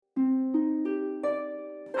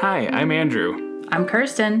Hi, I'm Andrew. I'm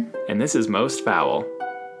Kirsten. And this is Most Foul.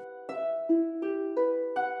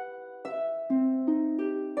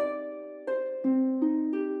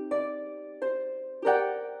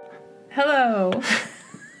 Hello.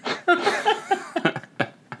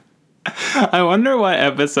 I wonder what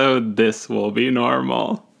episode this will be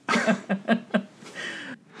normal.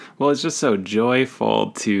 Well, it's just so joyful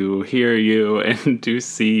to hear you and to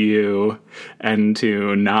see you and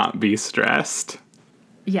to not be stressed.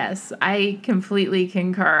 Yes, I completely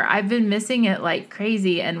concur. I've been missing it like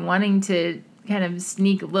crazy and wanting to kind of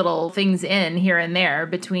sneak little things in here and there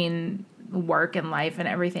between work and life and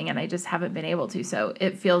everything, and I just haven't been able to. So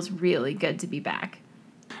it feels really good to be back.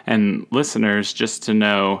 And listeners, just to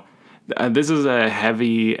know, this is a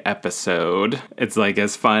heavy episode. It's like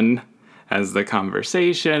as fun as the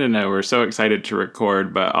conversation, and we're so excited to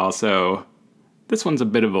record, but also this one's a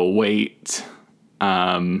bit of a weight.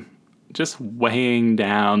 Just weighing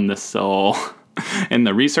down the soul in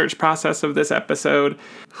the research process of this episode.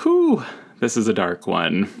 Whew, this is a dark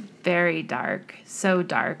one. Very dark, so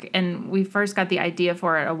dark. And we first got the idea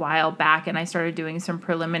for it a while back, and I started doing some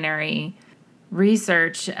preliminary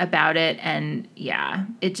research about it. And yeah,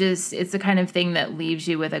 it's the kind of thing that leaves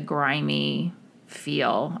you with a grimy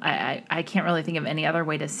feel. I can't really think of any other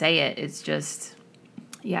way to say it. It's just,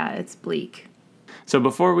 yeah, it's bleak. So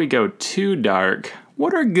before we go too dark,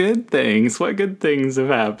 what are good things? What good things have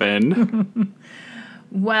happened?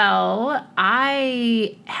 Well,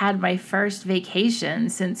 I had my first vacation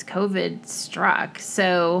since COVID struck.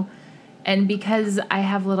 So, and because I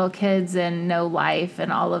have little kids and no life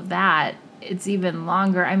and all of that, it's even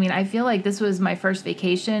longer. I mean, I feel like this was my first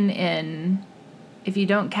vacation in, if you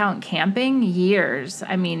don't count camping, years.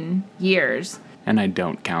 I mean, years. And I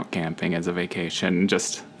don't count camping as a vacation,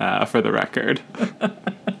 just for the record.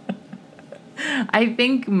 I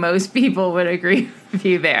think most people would agree with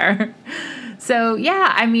you there. So,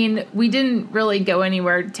 yeah, I mean, we didn't really go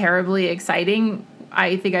anywhere terribly exciting.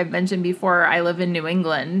 I think I've mentioned before, I live in New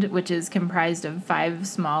England, which is comprised of 5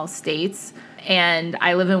 small states. And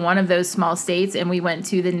I live in one of those small states, and we went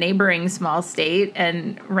to the neighboring small state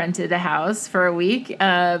and rented a house for a week.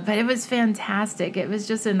 But it was fantastic. It was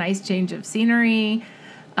just a nice change of scenery.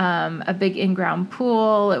 A big in-ground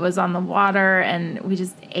pool. It was on the water, and we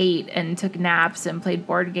just ate and took naps and played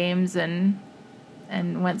board games and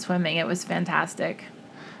went swimming. It was fantastic.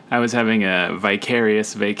 I was having a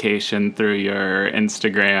vicarious vacation through your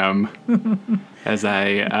Instagram as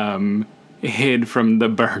I hid from the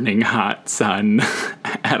burning hot sun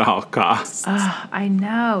at all costs. I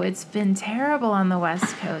know. It's been terrible on the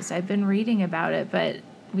West Coast. I've been reading about it, but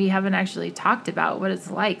we haven't actually talked about what it's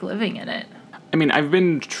like living in it. I mean, I've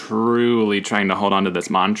been truly trying to hold on to this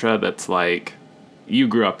mantra that's like, you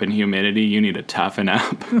grew up in humidity, you need to toughen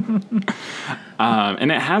up.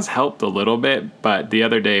 And it has helped a little bit, but the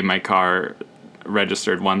other day my car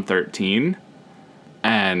registered 113.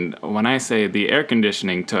 And when I say the air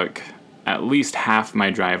conditioning took at least half my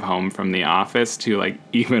drive home from the office to like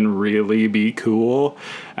even really be cool.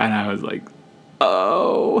 And I was like,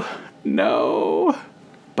 oh, no.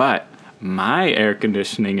 But my air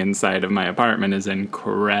conditioning inside of my apartment is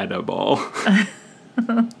incredible.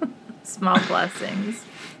 Small blessings.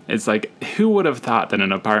 It's like, who would have thought that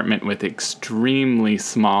an apartment with extremely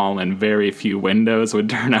small and very few windows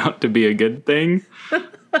would turn out to be a good thing?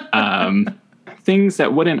 Things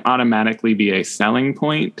that wouldn't automatically be a selling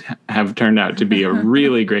point have turned out to be a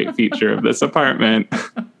really great feature of this apartment.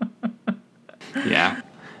 Yeah.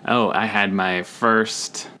 Oh, I had my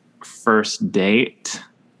first date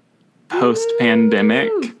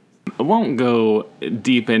post-pandemic. I won't go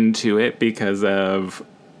deep into it because of,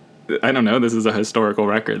 I don't know, this is a historical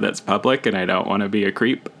record that's public and I don't want to be a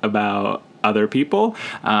creep about other people,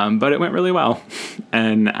 but it went really well.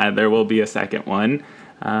 And there will be a second one,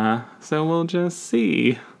 so we'll just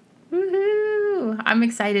see. Woohoo! I'm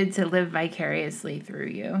excited to live vicariously through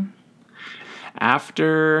you.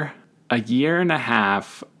 After a year and a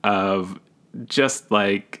half of just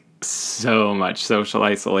like so much social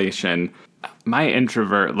isolation, my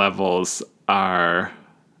introvert levels are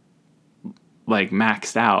like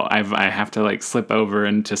maxed out. I have to like slip over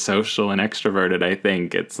into social and extroverted. I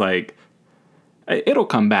think it's like, it'll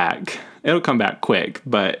come back. It'll come back quick.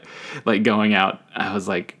 But like going out, I was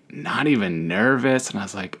like not even nervous. And I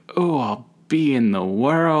was like, oh, I'll be in the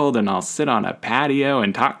world and I'll sit on a patio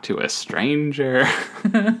and talk to a stranger.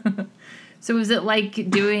 So was it like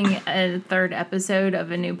doing a 3rd episode of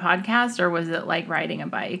a new podcast, or was it like riding a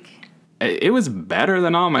bike? It was better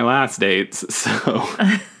than all my last dates. So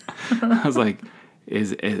I was like,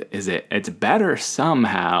 is it, it's better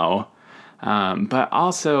somehow. But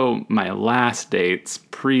also my last dates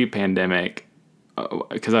pre-pandemic,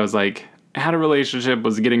 because I was like, I had a relationship,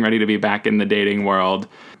 was getting ready to be back in the dating world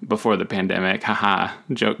before the pandemic. Haha,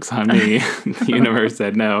 joke's on me. The universe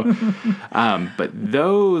said no. But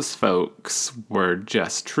those folks were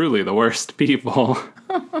just truly the worst people.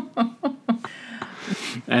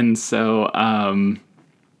 And so,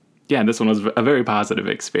 yeah, this one was a very positive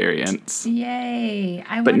experience. Yay.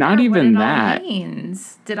 I But wonder not even what it that. all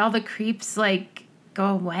means. Did all the creeps like go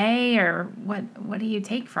away, or what do you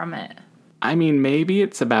take from it? I mean, maybe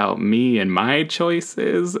it's about me and my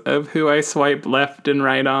choices of who I swipe left and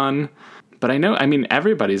right on. But I mean,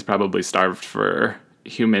 everybody's probably starved for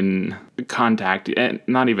human contact, and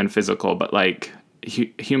not even physical, but like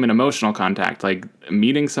human emotional contact. Like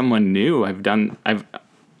meeting someone new. I've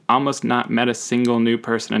almost not met a single new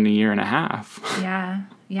person in a year and a half.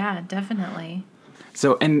 Yeah, definitely.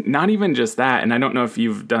 So, and not even just that, and I don't know if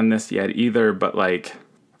you've done this yet either, but like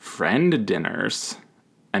friend dinners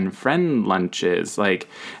and friend lunches, like,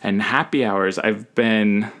 and happy hours.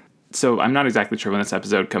 So I'm not exactly sure when this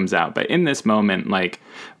episode comes out, but in this moment, like,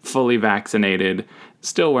 fully vaccinated,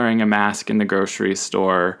 still wearing a mask in the grocery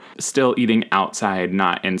store, still eating outside,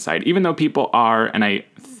 not inside. Even though people are, and I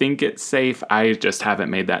think it's safe, I just haven't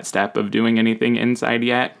made that step of doing anything inside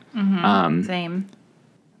yet. Same.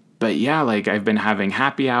 But yeah, like I've been having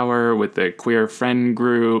happy hour with the queer friend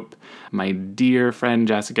group. My dear friend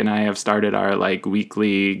Jessica and I have started our like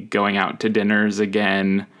weekly going out to dinners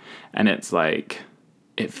again. And it's like,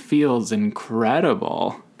 it feels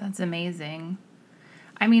incredible. That's amazing.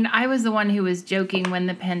 I mean, I was the one who was joking when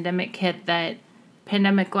the pandemic hit that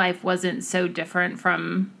pandemic life wasn't so different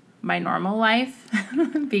from my normal life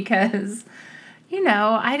because,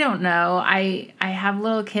 I don't know. I have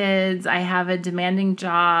little kids. I have a demanding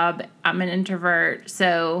job. I'm an introvert.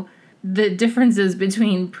 So the differences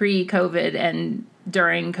between pre-COVID and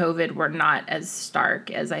during COVID were not as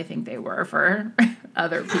stark as I think they were for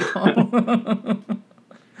other people.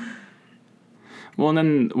 Well, and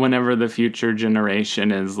then whenever the future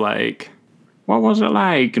generation is like, what was it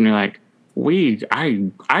like? And you're like,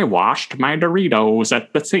 I washed my Doritos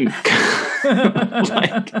at the sink.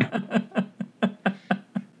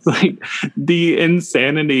 like the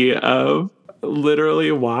insanity of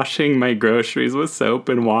literally washing my groceries with soap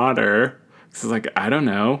and water. It's like, I don't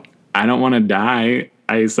know. I don't want to die.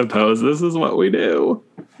 I suppose this is what we do.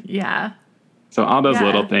 Yeah. So all those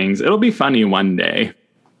little things. It'll be funny one day.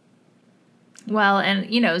 Well,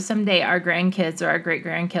 and, someday our grandkids or our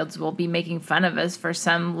great-grandkids will be making fun of us for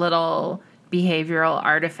some little behavioral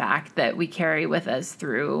artifact that we carry with us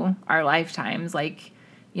through our lifetimes. Like,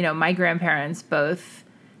 my grandparents both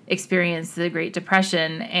experienced the Great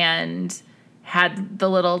Depression and had the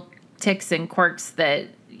little ticks and quirks that,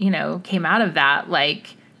 came out of that,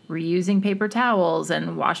 like reusing paper towels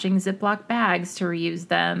and washing Ziploc bags to reuse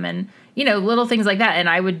them and, little things like that. And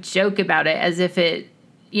I would joke about it as if it,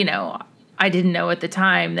 I didn't know at the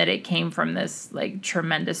time that it came from this like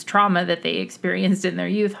tremendous trauma that they experienced in their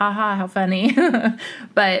youth. Ha ha, how funny.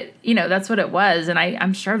 But, that's what it was. And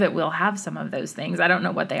I'm sure that we'll have some of those things. I don't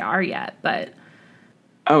know what they are yet, but.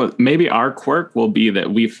 Oh, maybe our quirk will be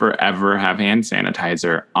that we forever have hand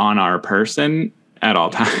sanitizer on our person at all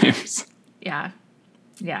times. Yeah.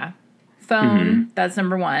 Phone, that's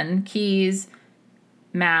number one. Keys,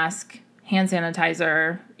 mask, hand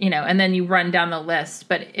sanitizer, and then you run down the list.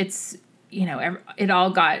 But it's, it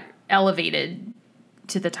all got elevated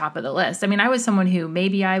to the top of the list. I mean, I was someone who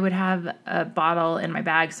maybe I would have a bottle in my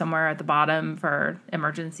bag somewhere at the bottom for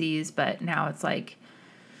emergencies, but now it's like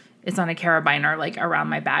it's on a carabiner, like around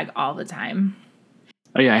my bag all the time.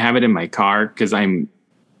 Oh yeah, I have it in my car because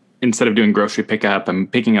instead of doing grocery pickup, I'm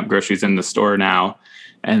picking up groceries in the store now.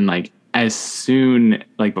 And like as soon,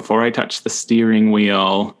 like before I touch the steering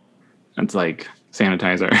wheel, it's like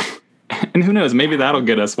sanitizer. And who knows, maybe that'll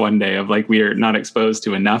get us one day of like we are not exposed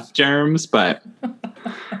to enough germs, but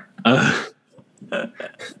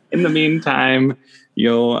in the meantime,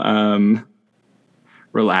 you'll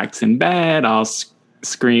relax in bed. I'll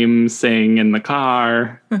scream, sing in the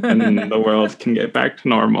car, and the world can get back to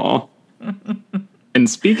normal. And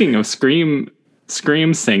speaking of scream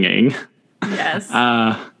singing, yes.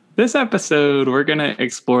 This episode we're gonna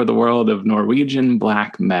explore the world of Norwegian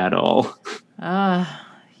black metal.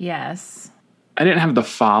 Yes. I didn't have the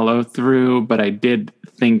follow through, but I did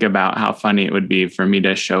think about how funny it would be for me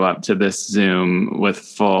to show up to this Zoom with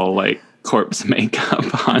full like corpse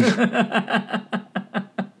makeup on.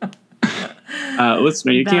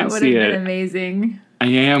 Listener, you can't see it. That would have been amazing. I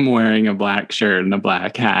am wearing a black shirt and a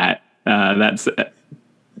black hat. That's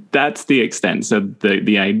that's the extent. So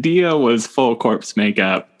the idea was full corpse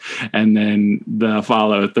makeup, and then the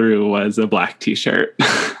follow through was a black t-shirt.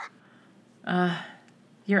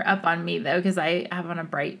 You're up on me, though, because I have on a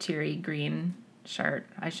bright cherry green shirt.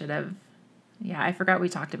 I should have. Yeah, I forgot we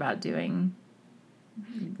talked about doing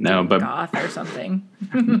but goth or something.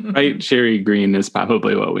 bright cherry green is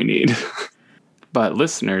probably what we need. But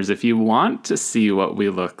listeners, if you want to see what we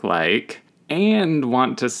look like and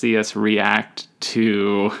want to see us react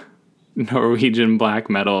to Norwegian black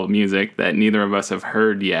metal music that neither of us have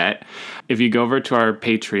heard yet, if you go over to our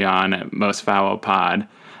Patreon at Most Foul Pod,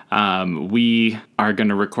 we are going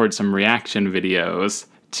to record some reaction videos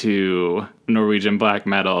to Norwegian black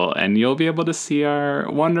metal, and you'll be able to see our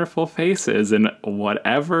wonderful faces in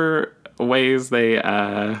whatever ways they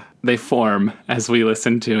form as we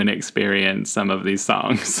listen to and experience some of these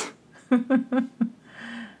songs.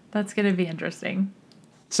 That's going to be interesting.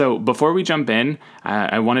 So before we jump in,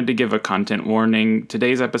 I wanted to give a content warning.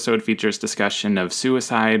 Today's episode features discussion of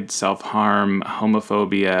suicide, self-harm,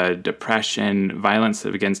 homophobia, depression, violence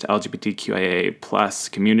against LGBTQIA plus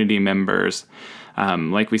community members.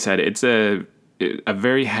 Like we said, it's a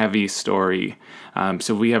very heavy story.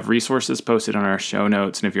 So we have resources posted on our show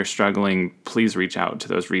notes, and if you're struggling, please reach out to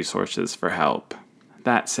those resources for help.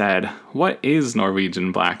 That said, what is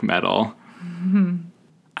Norwegian black metal?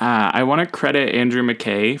 I want to credit Andrew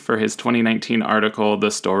McKay for his 2019 article,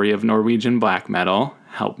 The Story of Norwegian Black Metal.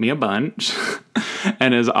 Helped me a bunch.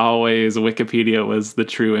 And as always, Wikipedia was the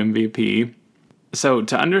true MVP. So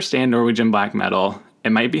to understand Norwegian black metal,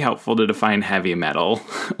 it might be helpful to define heavy metal,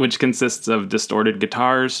 which consists of distorted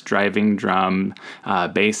guitars, driving drum,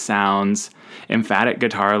 bass sounds, emphatic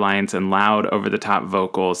guitar lines, and loud over-the-top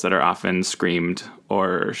vocals that are often screamed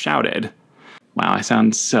or shouted. Wow, I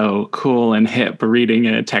sound so cool and hip reading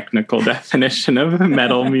a technical definition of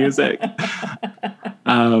metal music.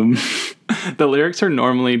 The lyrics are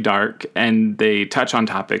normally dark, and they touch on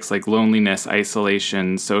topics like loneliness,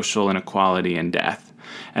 isolation, social inequality, and death.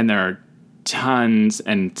 And there are tons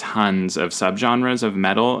and tons of subgenres of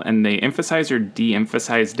metal, and they emphasize or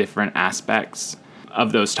de-emphasize different aspects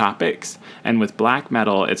of those topics. And with black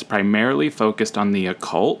metal, it's primarily focused on the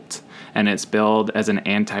occult, and it's billed as an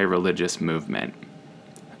anti-religious movement.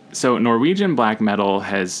 So Norwegian black metal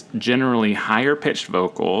has generally higher pitched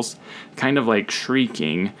vocals, kind of like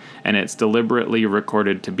shrieking, and it's deliberately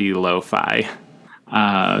recorded to be lo-fi.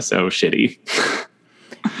 So shitty.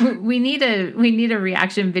 We need a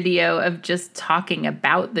reaction video of just talking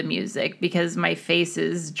about the music, because my face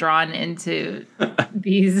is drawn into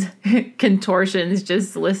these contortions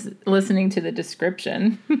just listening to the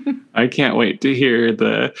description. I can't wait to hear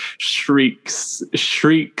the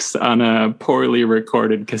shrieks on a poorly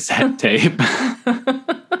recorded cassette tape.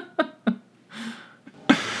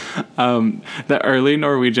 The early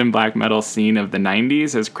Norwegian black metal scene of the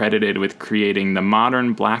 90s is credited with creating the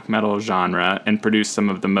modern black metal genre and produced some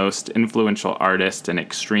of the most influential artists in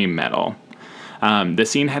extreme metal. The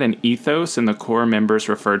scene had an ethos, and the core members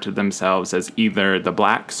referred to themselves as either the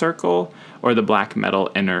Black Circle or the Black Metal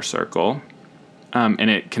Inner Circle. And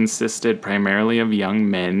it consisted primarily of young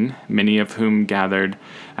men, many of whom gathered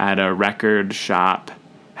at a record shop,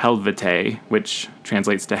 Helvete, which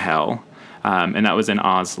translates to hell. And that was in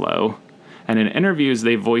Oslo. And in interviews,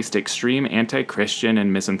 they voiced extreme anti-Christian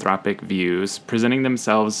and misanthropic views, presenting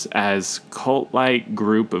themselves as cult-like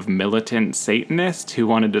group of militant Satanists who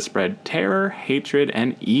wanted to spread terror, hatred,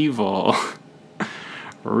 and evil.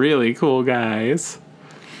 Really cool guys.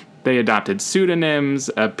 They adopted pseudonyms,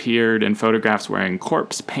 appeared in photographs wearing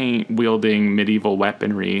corpse paint, wielding medieval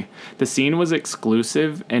weaponry. The scene was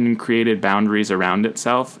exclusive and created boundaries around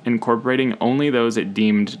itself, incorporating only those it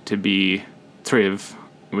deemed to be triv,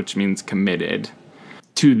 which means committed.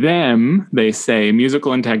 To them, they say,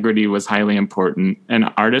 musical integrity was highly important,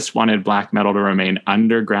 and artists wanted black metal to remain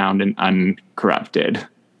underground and uncorrupted.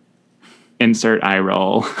 Insert eye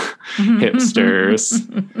roll, hipsters.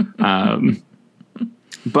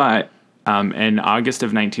 But in August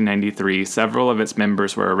of 1993, several of its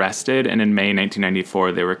members were arrested, and in May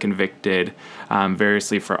 1994, they were convicted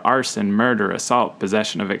variously for arson, murder, assault,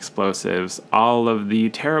 possession of explosives, all of the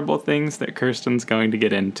terrible things that Kirsten's going to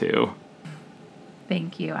get into.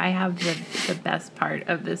 Thank you. I have the best part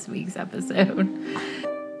of this week's episode.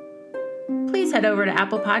 Please head over to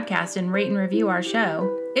Apple Podcast and rate and review our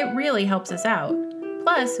show. It really helps us out.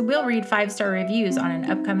 Plus, we'll read 5-star reviews on an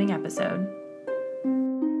upcoming episode.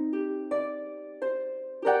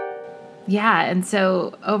 Yeah, and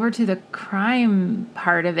so over to the crime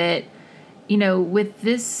part of it, you know, with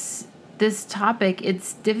this topic,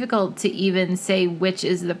 it's difficult to even say which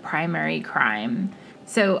is the primary crime.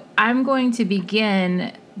 So I'm going to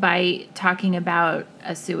begin by talking about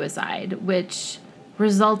a suicide, which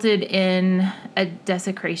resulted in a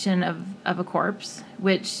desecration of a corpse,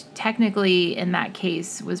 which technically in that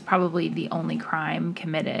case was probably the only crime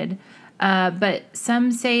committed. But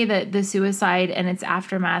some say that the suicide and its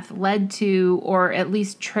aftermath led to, or at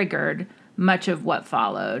least triggered, much of what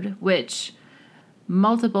followed, which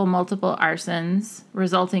multiple arsons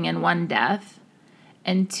resulting in 1 death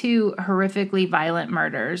and 2 horrifically violent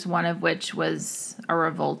murders, one of which was a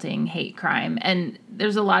revolting hate crime. And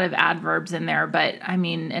there's a lot of adverbs in there, but I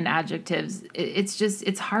mean, and adjectives.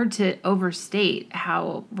 It's hard to overstate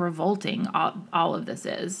how revolting all of this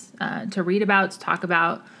is, to read about, to talk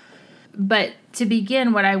about. But to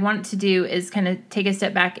begin, what I want to do is kind of take a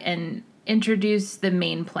step back and introduce the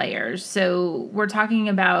main players. So we're talking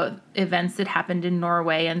about events that happened in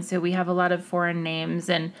Norway, and so we have a lot of foreign names.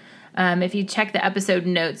 And if you check the episode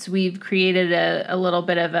notes, we've created a little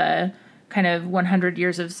bit of a kind of 100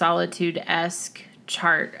 Years of Solitude-esque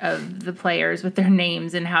chart of the players with their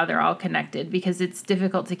names and how they're all connected, because it's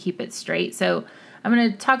difficult to keep it straight. So I'm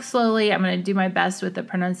going to talk slowly. I'm going to do my best with the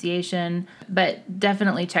pronunciation, but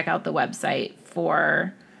definitely check out the website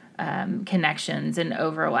for connections and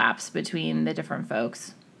overlaps between the different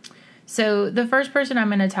folks. So the first person I'm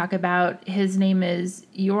going to talk about, his name is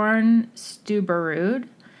Jorn Stubberud,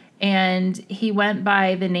 and he went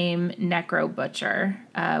by the name Necro Butcher,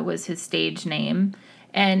 was his stage name.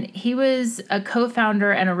 And he was a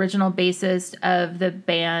co-founder and original bassist of the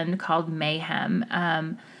band called Mayhem.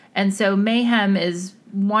 And so Mayhem is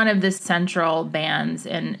one of the central bands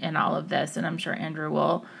in all of this, and I'm sure Andrew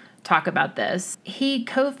will talk about this. He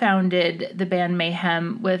co-founded the band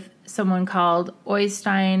Mayhem with someone called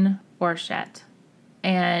Øystein Aarseth,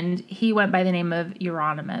 and he went by the name of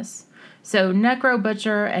Euronymous. So Necro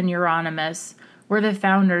Butcher and Euronymous were the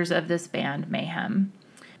founders of this band Mayhem.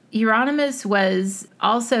 Euronymous was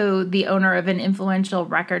also the owner of an influential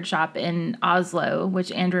record shop in Oslo,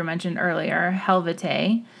 which Andrew mentioned earlier,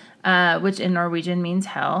 Helvete, which in Norwegian means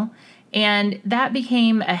hell. And that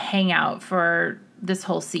became a hangout for this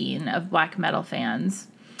whole scene of black metal fans.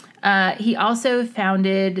 He also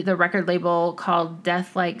founded the record label called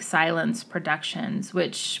Death Like Silence Productions,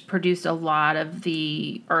 which produced a lot of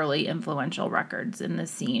the early influential records in the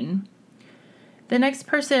scene. The next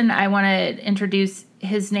person I want to introduce,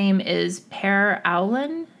 his name is Per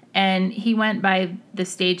Aulen, and he went by the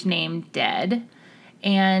stage name Dead.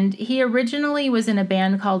 And he originally was in a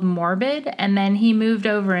band called Morbid, and then he moved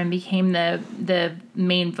over and became the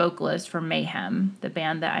main vocalist for Mayhem, the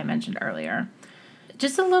band that I mentioned earlier.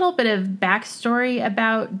 Just a little bit of backstory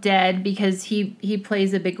about Dead, because he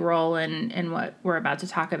plays a big role in what we're about to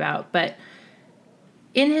talk about. But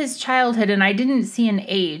in his childhood, and I didn't see an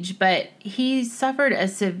age, but he suffered a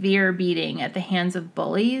severe beating at the hands of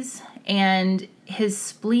bullies, and his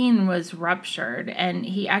spleen was ruptured, and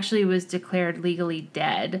he actually was declared legally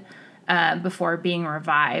dead before being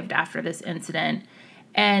revived after this incident.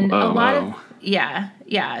 And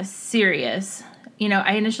serious. You know,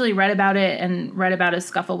 I initially read about it and read about a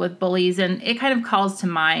scuffle with bullies, and it kind of calls to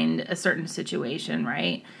mind a certain situation,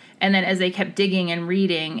 right? And then as they kept digging and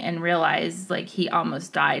reading and realized, like, he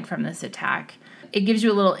almost died from this attack, it gives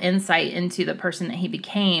you a little insight into the person that he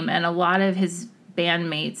became. And a lot of his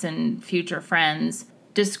bandmates and future friends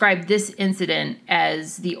describe this incident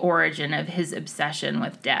as the origin of his obsession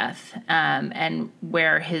with death, and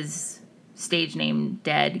where his stage name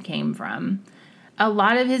Dead came from. A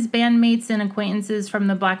lot of his bandmates and acquaintances from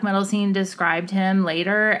the black metal scene described him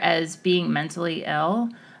later as being mentally ill,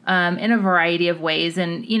 in a variety of ways.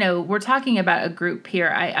 And, you know, we're talking about a group here.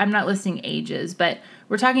 I'm not listing ages, but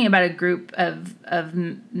we're talking about a group of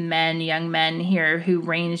men, young men here, who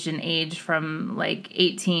ranged in age from like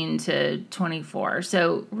 18 to 24.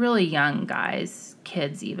 So really young guys,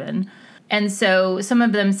 kids even. And so some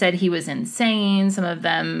of them said he was insane. Some of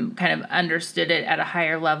them kind of understood it at a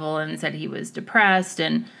higher level and said he was depressed.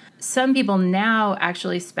 And some people now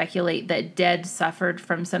actually speculate that Dead suffered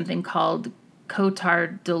from something called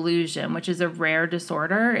Cotard delusion, which is a rare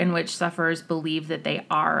disorder in which sufferers believe that they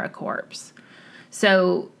are a corpse.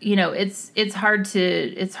 So, you know, it's hard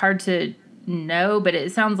to know, but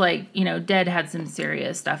it sounds like, you know, Dead had some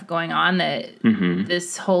serious stuff going on, that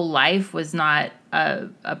this whole life was not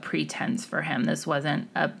a pretense for him. This wasn't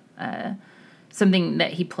something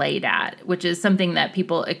that he played at, which is something that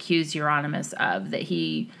people accuse Euronymous of, that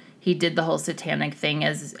he did the whole satanic thing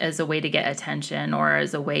as a way to get attention, or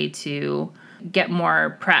as a way to get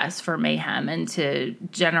more press for Mayhem and to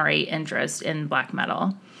generate interest in black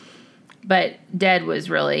metal. But Dead was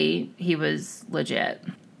he was legit.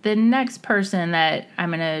 The next person that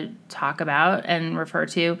I'm going to talk about and refer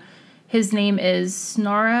to, His name is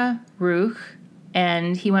Snorre Ruch,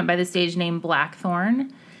 and he went by the stage name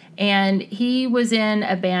Blackthorn. And he was in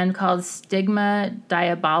a band called Stigma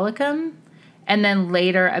Diabolicum, and then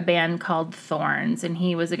later a band called Thorns, and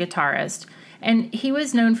he was a guitarist. And he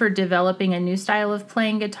was known for developing a new style of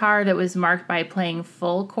playing guitar that was marked by playing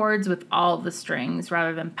full chords with all the strings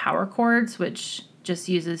rather than power chords, which just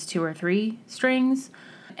uses 2 or 3 strings.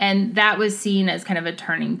 And that was seen as kind of a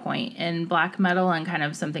turning point in black metal and kind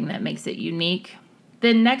of something that makes it unique.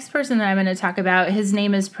 The next person that I'm going to talk about, his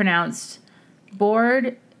name is pronounced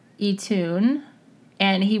Bård Idun,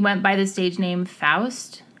 and he went by the stage name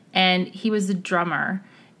Faust, and he was a drummer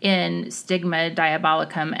in Stigma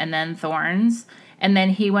Diabolicum and then Thorns, and then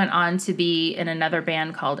he went on to be in another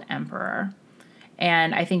band called Emperor.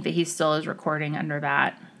 And I think that he still is recording under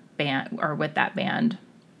that band, or with that band.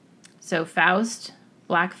 So Faust,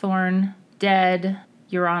 Blackthorn, Dead,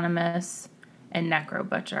 Euronymous, and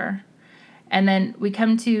Necrobutcher. And then we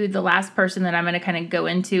come to the last person that I'm going to kind of go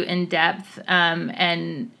into in depth.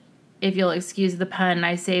 And if you'll excuse the pun,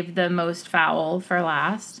 I saved the most foul for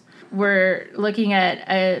last. We're looking at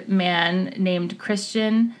a man named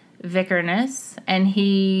Christian Vikernes, and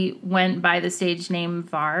he went by the stage name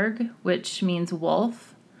Varg, which means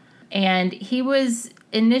wolf. And he was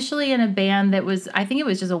initially in a band that was, I think it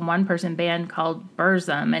was just a one-person band called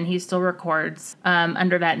Burzum, and he still records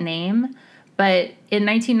under that name. But in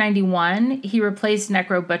 1991, he replaced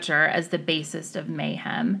Necrobutcher as the bassist of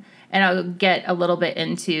Mayhem. And I'll get a little bit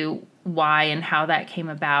into why and how that came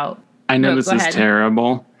about. I know this is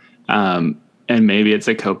terrible, and maybe it's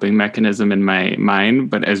a coping mechanism in my mind,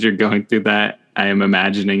 but as you're going through that, I am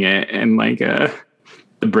imagining it in like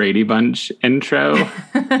the Brady Bunch intro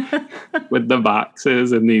with the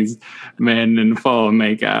boxes and these men in full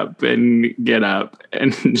makeup and get up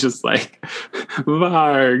and just like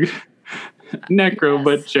Varg,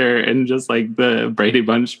 Necrobutcher, and just like the Brady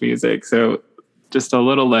Bunch music. So just a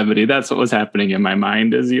little levity. That's what was happening in my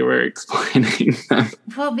mind as you were explaining them.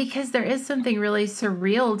 Well, because there is something really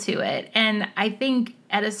surreal to it. And I think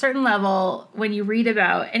at a certain level, when you read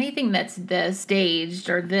about anything that's this staged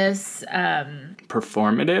or this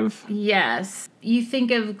performative, yes, you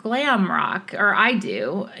think of glam rock, or I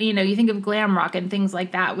do. You know, you think of glam rock and things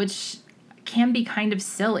like that, which can be kind of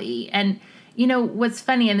silly. And, you know, what's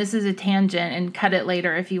funny, and this is a tangent, and cut it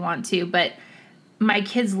later if you want to, but my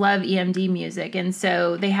kids love EMD music, and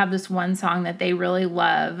so they have this one song that they really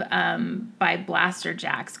love by Blaster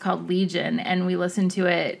Jacks called Legion, and we listen to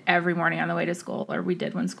it every morning on the way to school, or we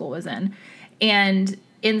did when school was in. And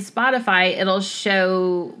in Spotify, it'll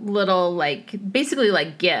show little, like, basically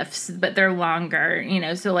like GIFs, but they're longer, you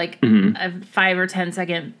know, so like a 5 or 10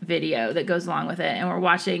 second video that goes along with it, and we're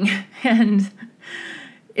watching, and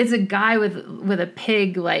it's a guy with a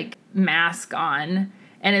pig, like, mask on.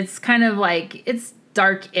 And it's kind of like, it's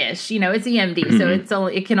dark-ish, you know, it's EMD, so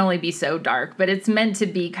it can only be so dark, but it's meant to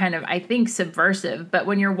be kind of, I think, subversive. But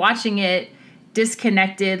when you're watching it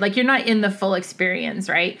disconnected, like you're not in the full experience,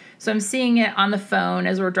 right? So I'm seeing it on the phone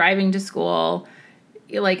as we're driving to school,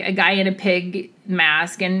 like a guy in a pig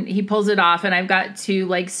mask, and he pulls it off, and I've got 2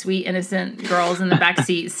 like sweet innocent girls in the back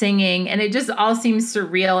seat singing, and it just all seems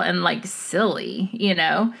surreal and like silly, you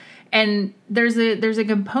know? And there's a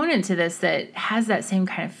component to this that has that same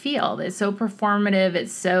kind of feel. It's so performative.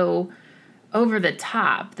 It's so over the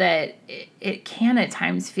top that it can at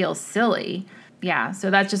times feel silly. Yeah, so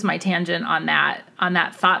that's just my tangent on that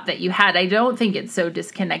thought that you had. I don't think it's so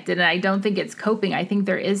disconnected, and I don't think it's coping. I think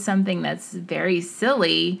there is something that's very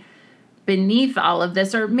silly beneath all of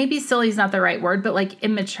this, or maybe silly is not the right word, but like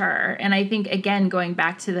immature. And I think, again, going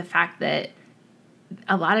back to the fact that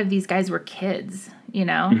a lot of these guys were kids, you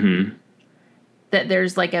know, that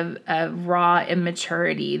there's like a raw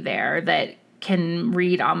immaturity there that can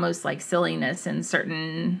read almost like silliness in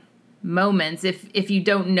certain moments. If you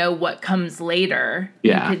don't know what comes later,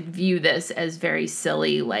 you could view this as very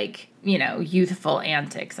silly, like, you know, youthful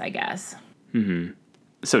antics, I guess.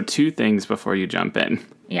 So 2 things before you jump in.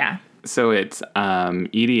 Yeah. So it's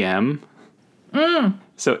EDM.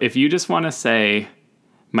 So if you just want to say,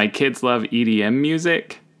 my kids love EDM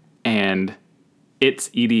music, and it's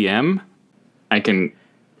EDM, I can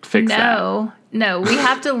fix that. No, we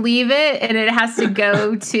have to leave it, and it has to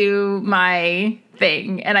go to my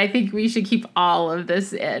thing. And I think we should keep all of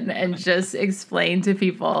this in and just explain to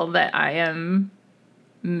people that I am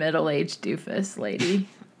middle-aged doofus lady.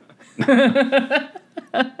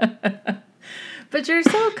 But you're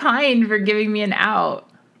so kind for giving me an out.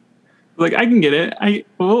 Like, I can get it.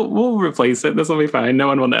 We'll replace it. This will be fine. No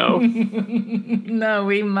one will know. No,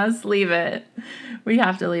 we must leave it. We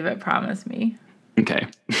have to leave it. Promise me. Okay.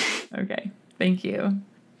 Okay. Thank you.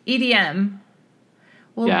 EDM.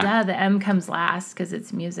 Well, Yeah. duh, the M comes last because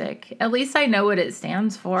it's music. At least I know what it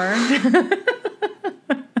stands for.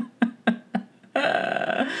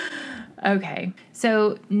 Okay,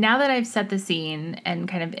 so now that I've set the scene and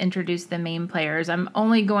kind of introduced the main players, I'm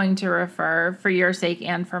only going to refer, for your sake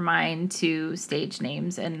and for mine, to stage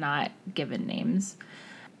names and not given names.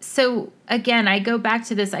 So again, I go back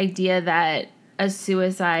to this idea that a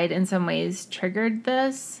suicide in some ways triggered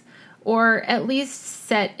this, or at least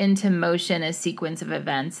set into motion a sequence of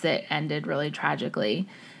events that ended really tragically.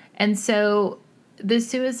 And so the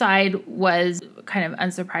suicide was kind of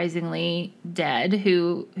unsurprisingly Dead,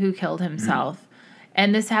 who killed himself.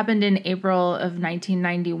 And this happened in April of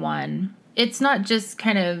 1991. It's not just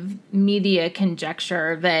kind of media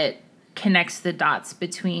conjecture that connects the dots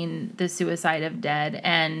between the suicide of Dead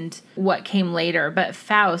and what came later, but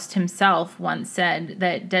Faust himself once said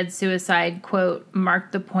that Dead's suicide, quote,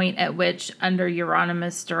 marked the point at which, under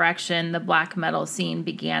Euronymous' direction, the black metal scene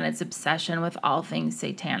began its obsession with all things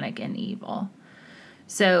satanic and evil.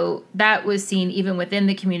 So that was seen even within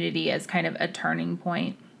the community as kind of a turning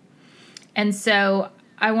point. And so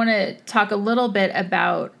I want to talk a little bit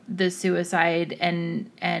about the suicide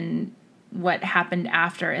and what happened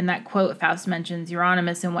after. In that quote, Faust mentions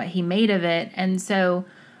Euronymous and what he made of it. And so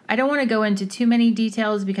I don't want to go into too many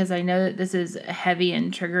details because I know that this is a heavy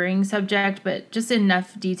and triggering subject, but just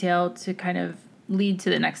enough detail to kind of lead to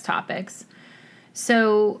the next topics.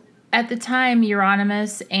 So at the time,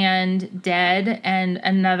 Euronymous and Dead and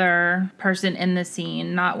another person in the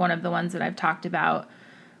scene, not one of the ones that I've talked about,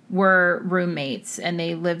 were roommates, and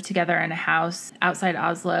they lived together in a house outside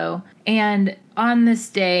Oslo. And on this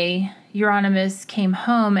day, Euronymous came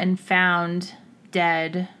home and found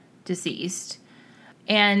Dead deceased.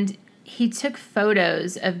 And he took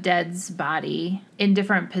photos of Dead's body in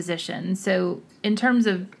different positions. So in terms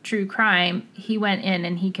of true crime, he went in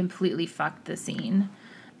and he completely fucked the scene.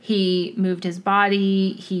 He moved his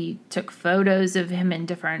body, he took photos of him in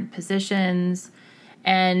different positions,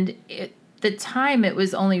 and at the time it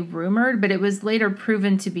was only rumored, but it was later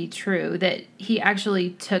proven to be true that he actually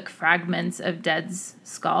took fragments of Dead's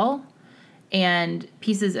skull and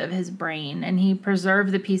pieces of his brain, and he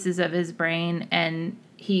preserved the pieces of his brain, and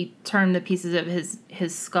he turned the pieces of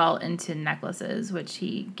his skull into necklaces, which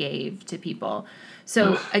he gave to people.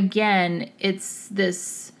 So again, it's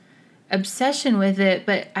this obsession with it,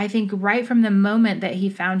 but I think right from the moment that he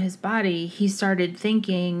found his body, he started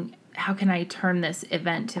thinking, how can I turn this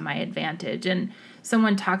event to my advantage? And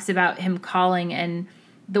someone talks about him calling, and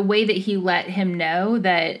the way that he let him know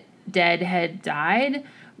that Dead had died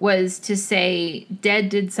was to say, Dead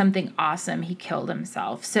did something awesome, he killed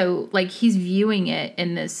himself. So like he's viewing it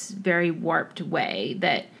in this very warped way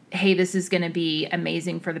that, hey, this is going to be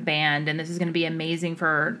amazing for the band, and this is going to be amazing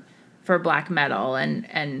for black metal,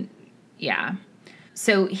 and yeah.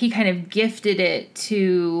 So he kind of gifted it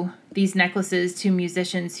to these necklaces to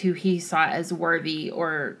musicians who he saw as worthy,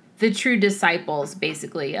 or the true disciples,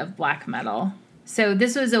 basically, of black metal. So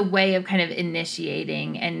this was a way of kind of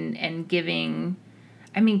initiating and giving,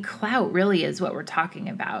 I mean, clout really is what we're talking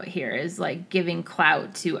about here, is like giving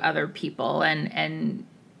clout to other people. And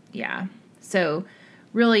yeah, so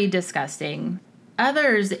really disgusting.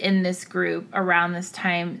 Others in this group around this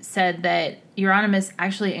time said that Euronymous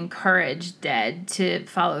actually encouraged Dead to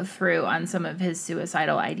follow through on some of his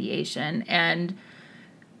suicidal ideation. And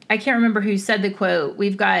I can't remember who said the quote.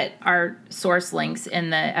 We've got our source links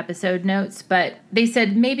in the episode notes, but they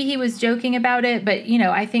said maybe he was joking about it. But, you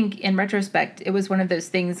know, I think in retrospect, it was one of those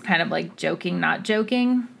things kind of like joking, not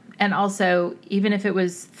joking. And also, even if it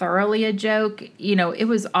was thoroughly a joke, you know, it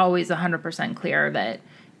was always 100% clear that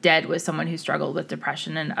Dead was someone who struggled with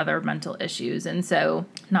depression and other mental issues. And so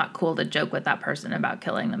not cool to joke with that person about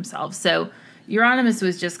killing themselves. So Euronymous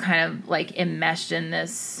was just kind of like enmeshed in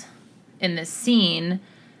this scene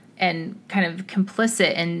and kind of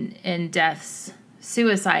complicit in Death's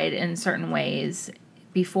suicide in certain ways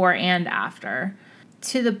before and after,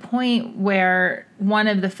 to the point where one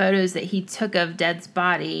of the photos that he took of Dead's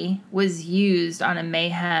body was used on a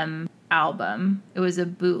Mayhem album. It was a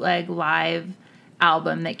bootleg live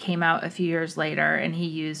album that came out a few years later, and he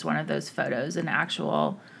used one of those photos, an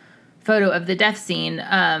actual photo of the death scene.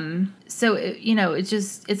 So,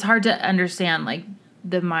 it's hard to understand, like,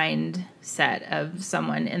 the mindset of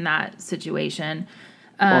someone in that situation.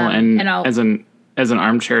 As an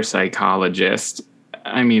armchair psychologist,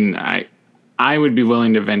 I mean, I would be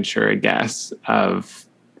willing to venture a guess of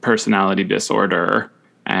personality disorder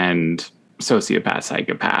and sociopath,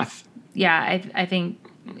 psychopath. Yeah, I think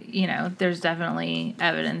there's definitely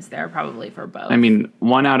evidence there probably for both. I mean,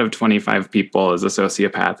 1 out of 25 people is a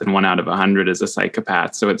sociopath and 1 out of 100 is a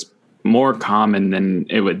psychopath. So it's more common than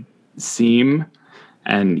it would seem.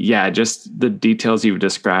 And yeah, just the details you've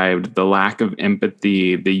described, the lack of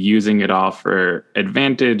empathy, the using it all for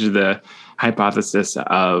advantage, the hypothesis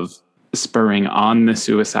of spurring on the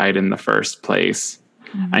suicide in the first place.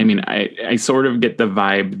 Mm-hmm. I mean, I sort of get the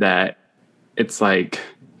vibe that it's like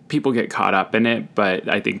people get caught up in it,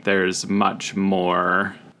 but I think there's much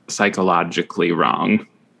more psychologically wrong.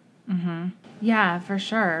 Mm-hmm. Yeah, for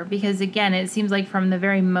sure. Because again, it seems like from the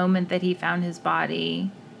very moment that he found his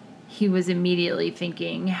body, he was immediately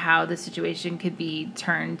thinking how the situation could be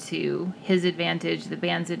turned to his advantage, the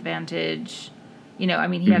band's advantage. He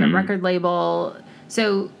had a record label.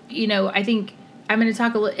 So, I think I'm going to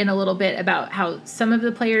talk in a little bit about how some of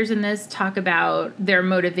the players in this talk about their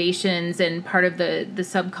motivations, and part of the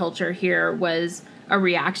subculture here was a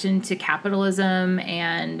reaction to capitalism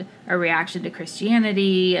and a reaction to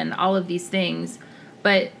Christianity and all of these things.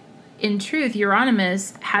 But in truth,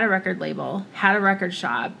 Euronymous had a record label, had a record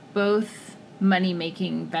shop, both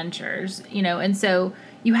money-making ventures, and so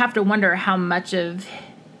you have to wonder how much of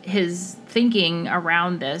his thinking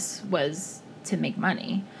around this was to make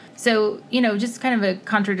money. So, just kind of a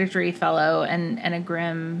contradictory fellow and a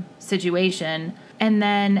grim situation. And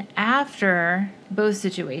then after both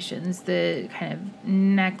situations, the kind of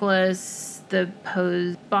necklace, the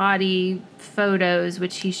posed body photos,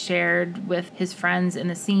 which he shared with his friends in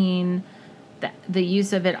the scene, the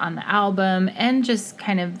use of it on the album, and just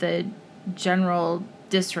kind of the general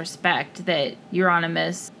disrespect that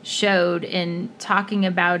Euronymous showed in talking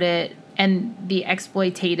about it, and the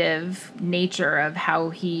exploitative nature of how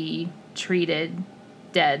he treated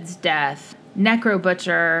Dead's death. Necro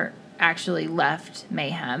Butcher actually left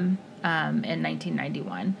Mayhem in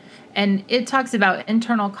 1991. And it talks about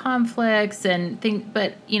internal conflicts and things,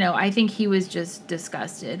 but, I think he was just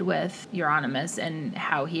disgusted with Euronymous and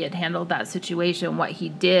how he had handled that situation, what he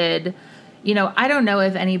did. I don't know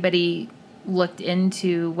if anybody looked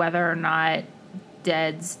into whether or not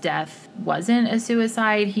Dead's death wasn't a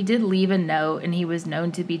suicide. He did leave a note, and he was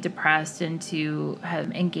known to be depressed and to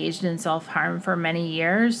have engaged in self-harm for many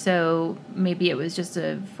years. So maybe it was just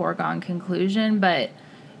a foregone conclusion. But,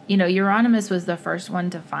 Euronymous was the first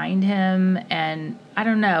one to find him. And I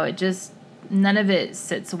don't know, none of it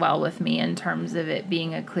sits well with me in terms of it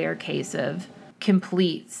being a clear case of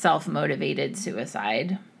complete self-motivated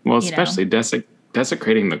suicide. Well, especially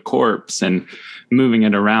desecrating the corpse and moving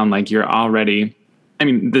it around like you're already... I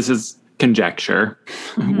mean, this is conjecture.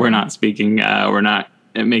 Mm-hmm. We're not speaking, we're not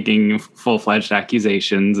making full-fledged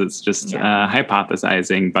accusations. It's just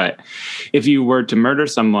hypothesizing. But if you were to murder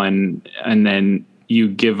someone and then you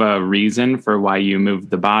give a reason for why you moved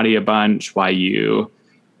the body a bunch, why you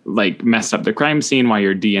messed up the crime scene, why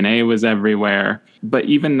your DNA was everywhere. But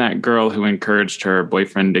even that girl who encouraged her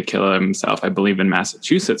boyfriend to kill himself, I believe in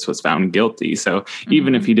Massachusetts, was found guilty. So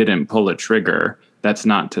even if he didn't pull a trigger, that's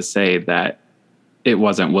not to say that it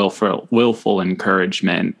wasn't willful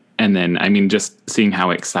encouragement. And then, I mean, just seeing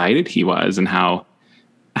how excited he was and how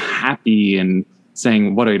happy and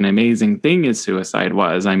saying what an amazing thing his suicide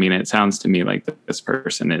was. I mean, it sounds to me like this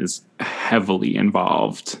person is heavily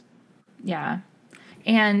involved. Yeah.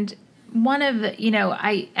 And one of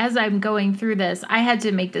the, as I'm going through this, I had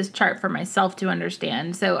to make this chart for myself to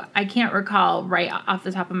understand. So I can't recall right off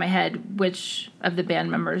the top of my head which of the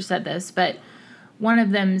band members said this, but one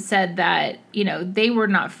of them said that, they were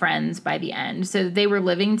not friends by the end. So they were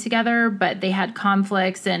living together, but they had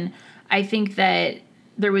conflicts. And I think that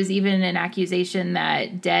there was even an accusation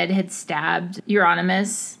that Dead had stabbed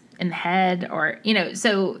Euronymous in the head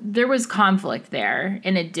so there was conflict there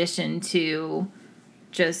in addition to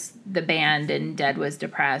just the band, and Dead was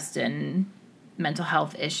depressed and mental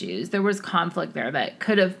health issues. There was conflict there that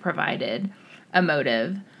could have provided a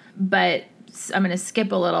motive. But I'm going to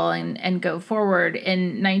skip a little and go forward.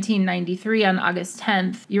 In 1993, on August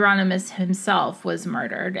 10th, Euronymous himself was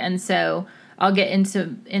murdered. And so I'll get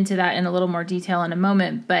into that in a little more detail in a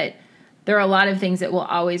moment. But there are a lot of things that will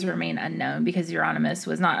always remain unknown because Euronymous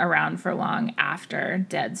was not around for long after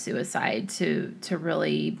Dead's suicide to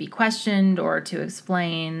really be questioned or to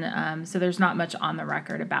explain. So there's not much on the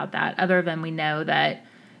record about that, other than we know that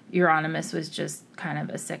Euronymous was just kind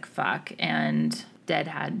of a sick fuck, and Dead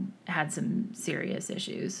had some serious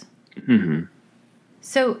issues. Mm-hmm.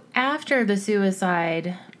 So after the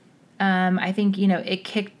suicide, I think, it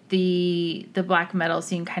kicked the black metal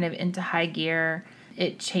scene kind of into high gear.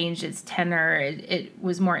 It changed its tenor. It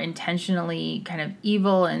was more intentionally kind of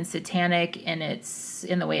evil and satanic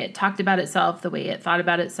in the way it talked about itself, the way it thought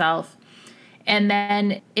about itself. And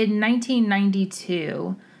then in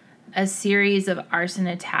 1992, a series of arson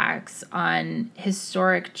attacks on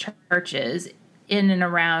historic churches in and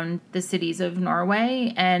around the cities of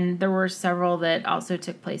Norway. And there were several that also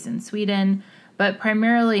took place in Sweden, but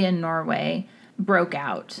primarily in Norway, broke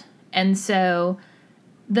out. And so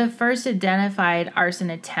the first identified arson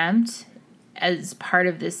attempt as part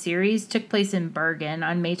of this series took place in Bergen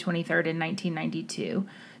on May 23rd in 1992.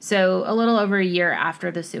 So a little over a year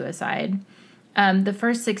after the suicide. The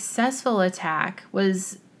first successful attack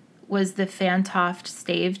was the Fantoft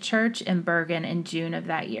Stave Church in Bergen in June of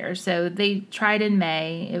that year. So they tried in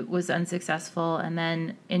May, it was unsuccessful, and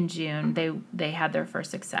then in June they had their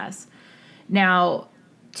first success. Now,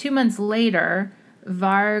 2 months later,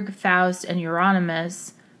 Varg, Faust, and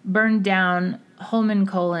Euronymous burned down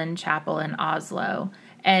Holmenkollen Chapel in Oslo.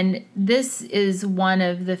 And this is one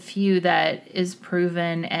of the few that is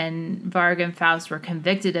proven, and Varg and Faust were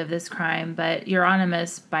convicted of this crime, but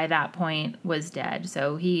Euronymous by that point was dead.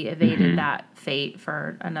 So he evaded that fate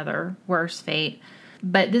for another worse fate.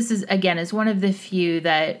 But this is one of the few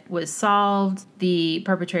that was solved. The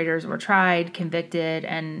perpetrators were tried, convicted,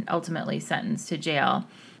 and ultimately sentenced to jail.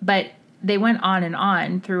 But they went on and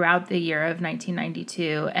on throughout the year of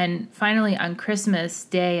 1992. And finally, on Christmas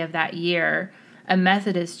Day of that year, a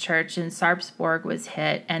Methodist church in Sarpsborg was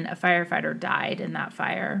hit, and a firefighter died in that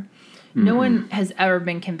fire. No one has ever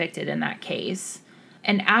been convicted in that case.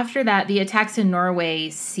 And after that, the attacks in Norway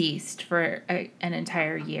ceased for an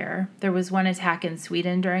entire year. There was one attack in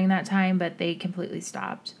Sweden during that time, but they completely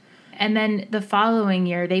stopped. And then the following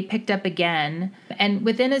year, they picked up again. And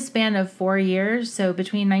within a span of 4 years, so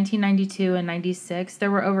between 1992 and 96, there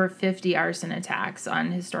were over 50 arson attacks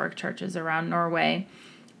on historic churches around Norway,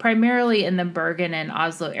 primarily in the Bergen and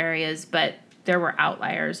Oslo areas, but there were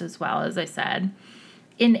outliers as well, as I said.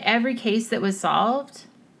 In every case that was solved,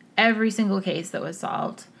 every single case that was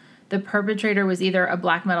solved, the perpetrator was either a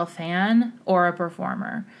black metal fan or a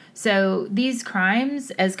performer. So these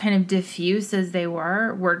crimes, as kind of diffuse as they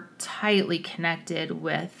were tightly connected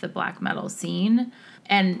with the black metal scene.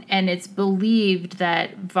 And it's believed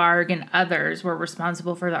that Varg and others were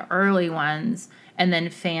responsible for the early ones, and then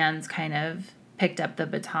fans kind of picked up the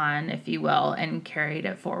baton, if you will, and carried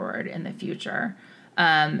it forward in the future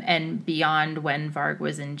and beyond when Varg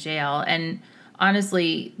was in jail. And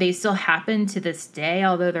honestly, they still happen to this day,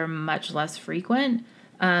 although they're much less frequent,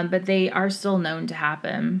 but they are still known to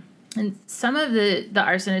happen. And some of the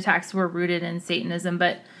arson attacks were rooted in Satanism,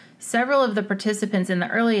 but several of the participants in the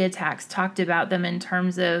early attacks talked about them in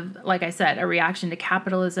terms of, like I said, a reaction to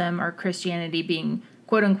capitalism or Christianity being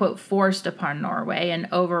quote-unquote forced upon Norway and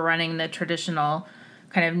overrunning the traditional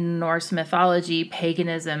kind of Norse mythology,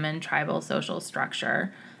 paganism, and tribal social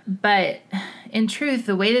structure. But in truth,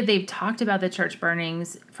 the way that they've talked about the church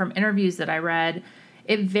burnings from interviews that I read,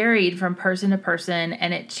 it varied from person to person,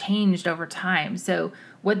 and it changed over time. So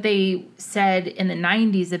what they said in the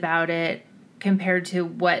 90s about it compared to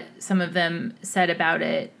what some of them said about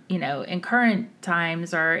it, in current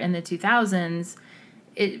times or in the 2000s,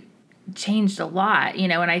 it changed a lot,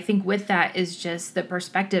 and I think with that is just the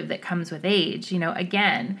perspective that comes with age.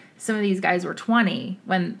 Again, some of these guys were 20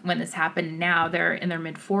 when this happened. Now they're in their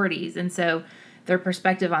mid 40s. And so their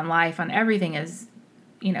perspective on life, on everything is,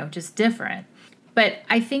 just different. But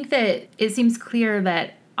I think that it seems clear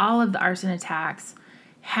that all of the arson attacks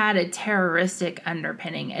had a terroristic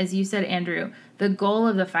underpinning. As you said, Andrew, the goal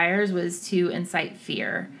of the fires was to incite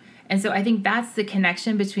fear. And so I think that's the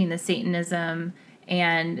connection between the Satanism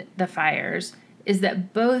and the fires, is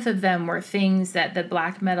that both of them were things that the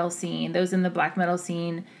black metal scene, those in the black metal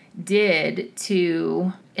scene, did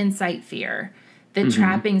to incite fear. The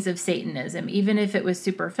trappings of Satanism, even if it was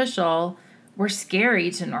superficial, were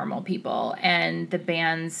scary to normal people. And the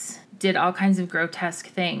bands did all kinds of grotesque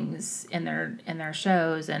things in their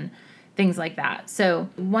shows and things like that. So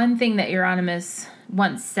one thing that Euronymous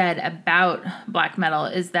once said about black metal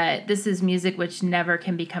is that this is music which never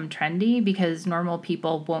can become trendy because normal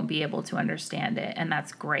people won't be able to understand it, and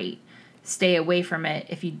that's great. Stay away from it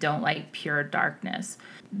if you don't like pure darkness.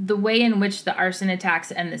 The way in which the arson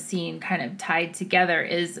attacks and the scene kind of tied together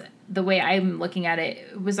is, the way I'm looking at it,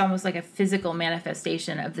 it was almost like a physical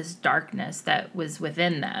manifestation of this darkness that was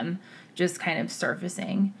within them, just kind of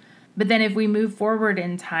surfacing. But then if we move forward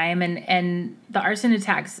in time, and the arson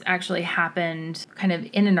attacks actually happened kind of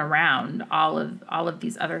in and around all of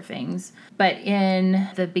these other things. But in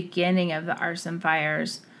the beginning of the arson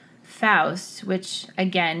fires, Faust, which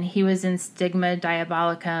again, he was in Stigma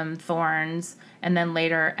Diabolicum, Thorns, and then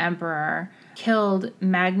later Emperor, killed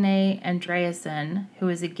Magne Andreasen, who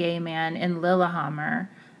was a gay man in Lillehammer,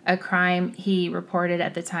 a crime he reported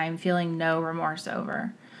at the time feeling no remorse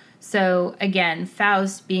over. So again,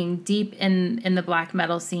 Faust being deep in the black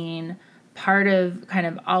metal scene, part of kind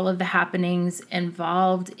of all of the happenings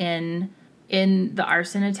involved in the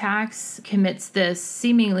arson attacks, commits this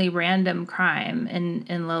seemingly random crime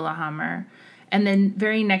in Lillehammer. And then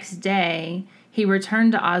very next day, he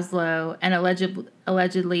returned to Oslo and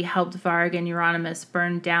allegedly helped Varg and Euronymous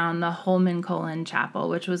burn down the Holmenkollen Chapel,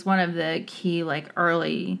 which was one of the key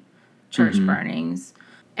early church burnings.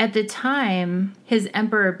 At the time, his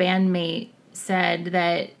Emperor bandmate said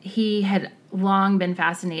that he had long been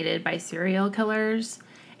fascinated by serial killers,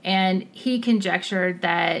 and he conjectured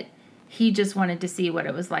that he just wanted to see what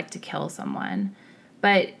it was like to kill someone.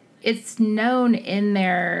 But it's known in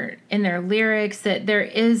their lyrics that there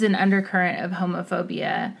is an undercurrent of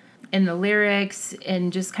homophobia in the lyrics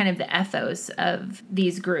and just kind of the ethos of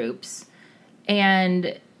these groups.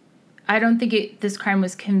 And I don't think this crime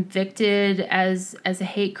was convicted as a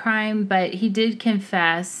hate crime, but he did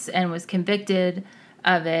confess and was convicted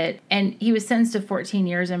of it. And he was sentenced to 14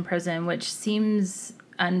 years in prison, which seems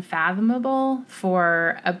unfathomable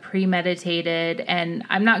for a premeditated, and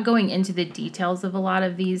I'm not going into the details of a lot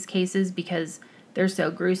of these cases because they're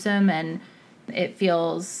so gruesome and it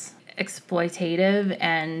feels exploitative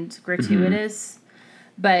and gratuitous,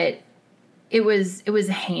 but it was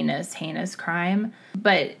a heinous crime.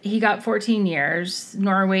 But he got 14 years.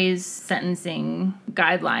 Norway's sentencing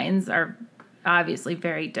guidelines are obviously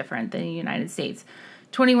very different than the United States.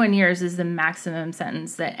 21 years is the maximum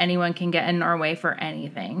sentence that anyone can get in Norway for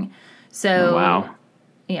anything. So, wow.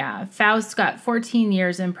 Yeah, Faust got 14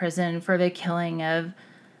 years in prison for the killing of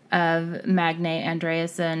Magne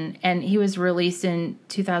Andreasen, and he was released in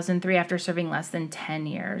 2003 after serving less than 10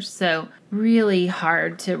 years. So really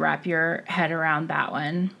hard to wrap your head around that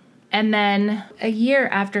one. And then a year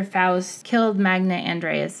after Faust killed Magne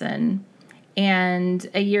Andreasen, and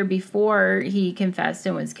a year before he confessed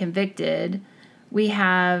and was convicted, we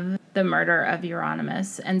have the murder of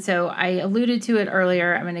Euronymous. And so I alluded to it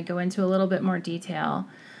earlier. I'm going to go into a little bit more detail.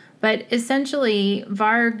 But essentially,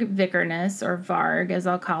 Varg Vikernes, or Varg as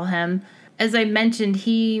I'll call him, as I mentioned,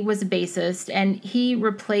 he was a bassist, and he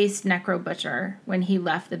replaced Necro Butcher when he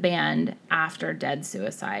left the band after Dead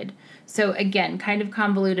Suicide. So again, kind of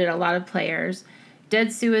convoluted, a lot of players.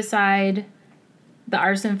 Dead Suicide, the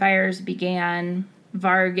arson fires began.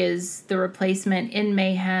 Varg is the replacement in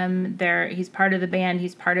Mayhem. He's part of the band.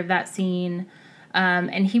 He's part of that scene.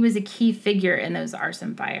 And he was a key figure in those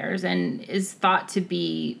arson fires and is thought to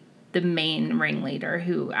be the main ringleader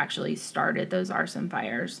who actually started those arson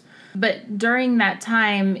fires. But during that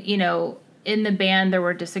time, in the band, there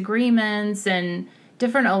were disagreements and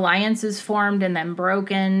different alliances formed and then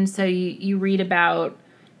broken. So you read about,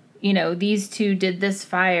 these two did this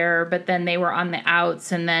fire, but then they were on the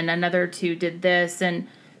outs, and then another two did this. And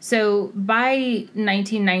so by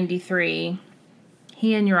 1993,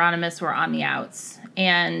 he and Euronymous were on the outs,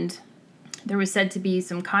 and there was said to be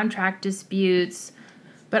some contract disputes,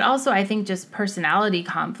 but also I think just personality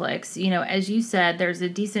conflicts. As you said, there's a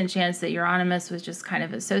decent chance that Euronymous was just kind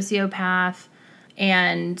of a sociopath,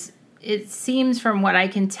 and it seems from what I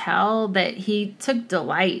can tell that he took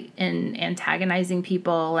delight in antagonizing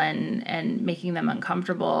people and making them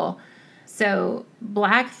uncomfortable. So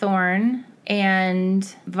Blackthorn and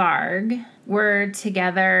Varg were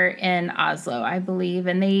together in Oslo, I believe,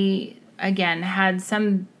 and they, again, had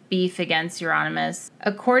some beef against Euronymous.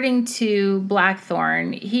 According to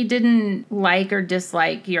Blackthorn, he didn't like or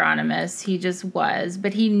dislike Euronymous, he just was,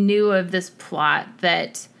 but he knew of this plot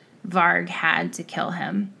that Varg had to kill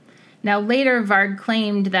him. Now, later, Varg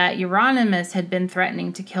claimed that Euronymous had been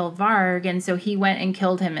threatening to kill Varg, and so he went and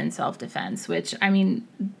killed him in self-defense, which, I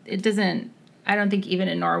don't think even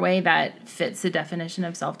in Norway that fits the definition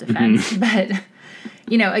of self-defense. But,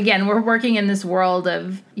 again, we're working in this world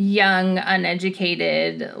of young,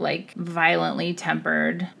 uneducated, violently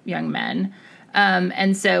tempered young men.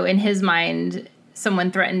 And so in his mind, someone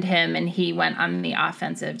threatened him, and he went on the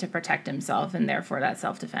offensive to protect himself, and therefore that's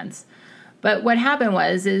self-defense. But what happened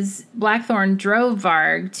is Blackthorn drove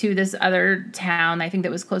Varg to this other town, I think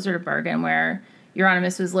that was closer to Bergen, where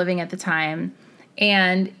Euronymous was living at the time.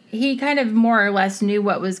 And he kind of more or less knew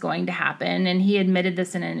what was going to happen, and he admitted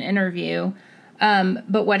this in an interview.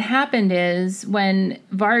 But what happened is when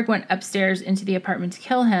Varg went upstairs into the apartment to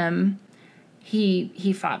kill him,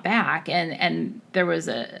 he fought back, and there was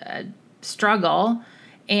a struggle,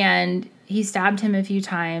 and he stabbed him a few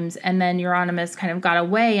times, and then Euronymous kind of got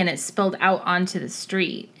away, and it spilled out onto the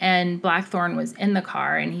street. And Blackthorn was in the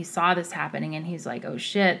car, and he saw this happening, and he's like, "Oh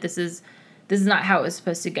shit, this is not how it was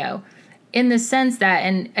supposed to go." in the sense that,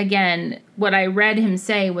 and again, what I read him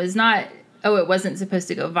say was not, oh, it wasn't supposed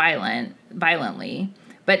to go violently,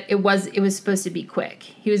 but it was supposed to be quick.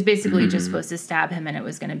 He was basically just supposed to stab him and it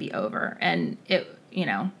was going to be over. And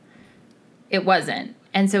it wasn't.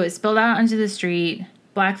 And so it spilled out onto the street.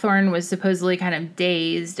 Blackthorn was supposedly kind of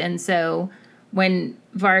dazed. And so when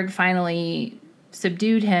Varg finally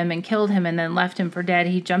subdued him and killed him and then left him for dead,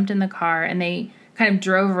 he jumped in the car and they kind of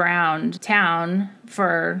drove around town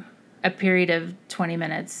for a period of 20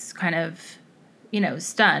 minutes, kind of,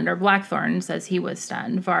 stunned. Or Blackthorn says he was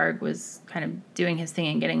stunned. Varg was kind of doing his thing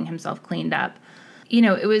and getting himself cleaned up.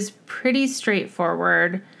 It was pretty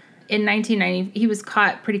straightforward. In 1990, he was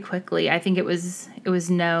caught pretty quickly. I think it was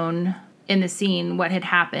known in the scene what had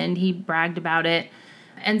happened. He bragged about it.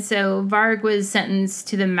 And so Varg was sentenced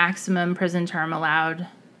to the maximum prison term allowed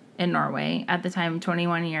in Norway, at the time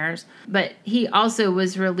 21 years. But he also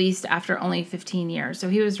was released after only 15 years. So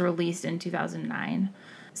he was released in 2009.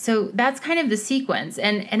 So that's kind of the sequence.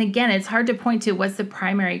 And again, it's hard to point to what's the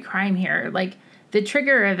primary crime here. Like, the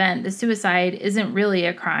trigger event, the suicide, isn't really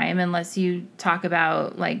a crime unless you talk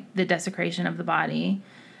about, like, the desecration of the body.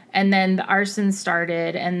 And then the arson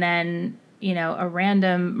started, and then, a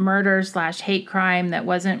random murder/hate crime that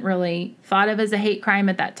wasn't really thought of as a hate crime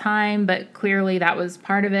at that time, but clearly that was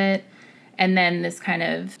part of it. And then this kind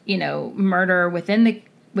of, murder within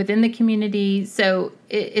the community. So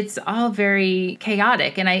it's all very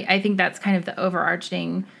chaotic. And I think that's kind of the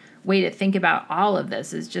overarching way to think about all of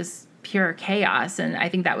this, is just pure chaos. And I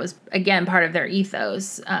think that was, again, part of their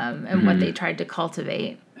ethos and what they tried to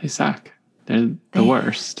cultivate. They suck. They're the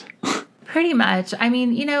worst. Pretty much. I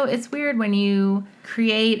mean, it's weird when you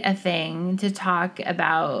create a thing to talk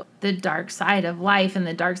about the dark side of life and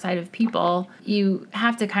the dark side of people. You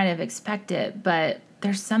have to kind of expect it, but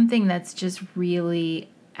there's something that's just really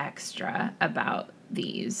extra about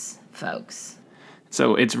these folks.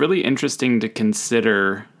 So it's really interesting to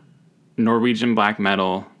consider Norwegian black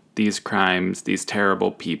metal, these crimes, these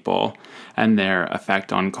terrible people, and their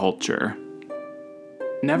effect on culture.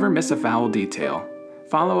 Never miss a foul detail.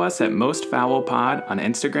 Follow us at Most Foul Pod on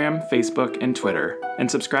Instagram, Facebook, and Twitter,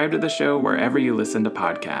 and subscribe to the show wherever you listen to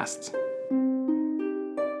podcasts.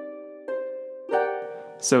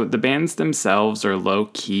 So the bands themselves are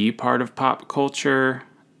low-key part of pop culture,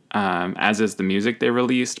 as is the music they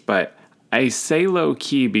released, but I say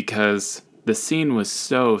low-key because the scene was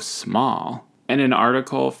so small. In an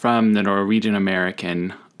article from the Norwegian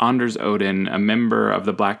American, Anders Odin, a member of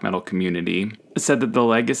the black metal community, said that the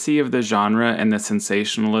legacy of the genre and the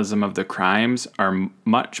sensationalism of the crimes are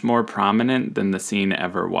much more prominent than the scene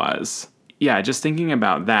ever was. Yeah, just thinking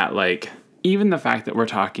about that, like, even the fact that we're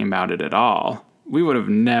talking about it at all, we would have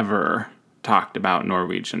never talked about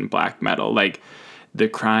Norwegian black metal. Like, the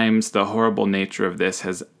crimes, the horrible nature of this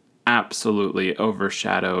has absolutely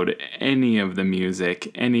overshadowed any of the music,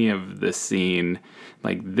 any of the scene.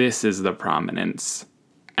 Like, this is the prominence.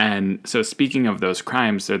 And so speaking of those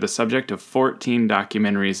crimes, they're the subject of 14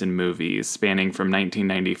 documentaries and movies spanning from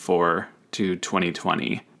 1994 to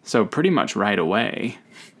 2020. So pretty much right away.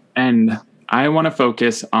 And I want to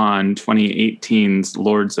focus on 2018's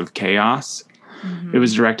Lords of Chaos. It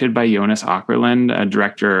was directed by Jonas Åkerlund, a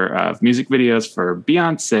director of music videos for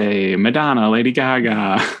Beyonce, Madonna, Lady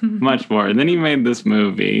Gaga, much more. And then he made this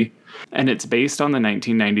movie. And it's based on the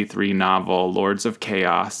 1993 novel Lords of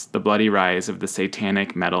Chaos, The Bloody Rise of the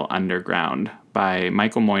Satanic Metal Underground by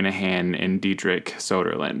Michael Moynihan and Diedrich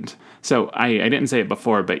Soderlund. So I didn't say it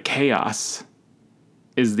before, but chaos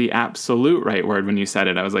is the absolute right word when you said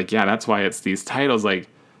it. I was like, yeah, that's why it's these titles. Like,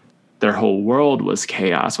 their whole world was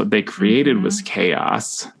chaos. What they created was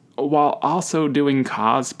chaos, while also doing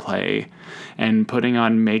cosplay and putting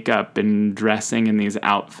on makeup and dressing in these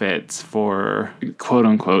outfits for quote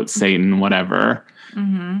unquote Satan, whatever.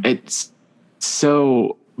 It's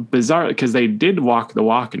so bizarre because they did walk the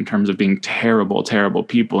walk in terms of being terrible, terrible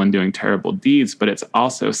people and doing terrible deeds, but it's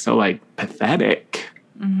also so like pathetic.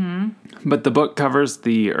 But the book covers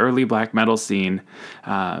the early black metal scene,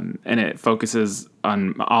 and it focuses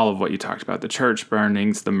on all of what you talked about, the church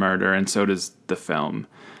burnings, the murder, and so does the film.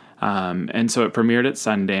 And so it premiered at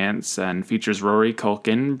Sundance and features Rory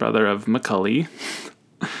Culkin, brother of Macaulay,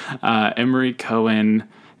 Emery Cohen,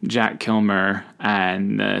 Jack Kilmer,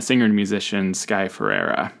 and singer and musician Sky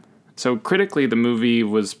Ferreira. So critically, the movie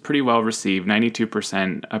was pretty well received,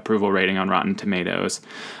 92% approval rating on Rotten Tomatoes.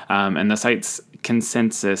 And the site's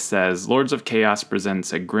consensus says, Lords of Chaos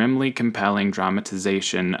presents a grimly compelling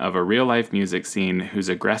dramatization of a real-life music scene whose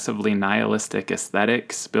aggressively nihilistic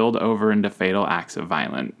aesthetic spilled over into fatal acts of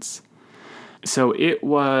violence. So it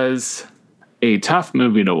was a tough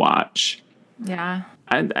movie to watch. Yeah.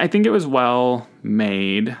 I think it was well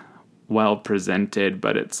made, well presented,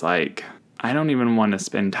 but it's like, I don't even want to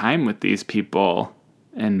spend time with these people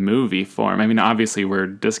in movie form. I mean, obviously we're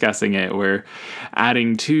discussing it. We're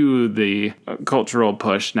adding to the cultural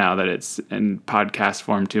push now that it's in podcast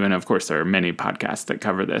form too. And of course there are many podcasts that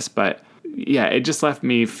cover this, but yeah, it just left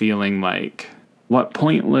me feeling like, what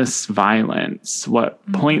pointless violence, what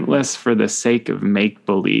pointless for the sake of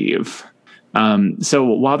make-believe. So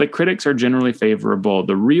while the critics are generally favorable,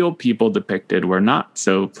 the real people depicted were not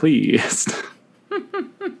so pleased.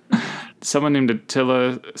 Someone named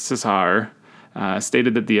Attila Cesar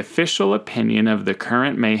stated that the official opinion of the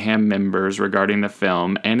current Mayhem members regarding the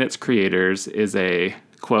film and its creators is a,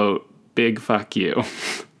 quote, big fuck you.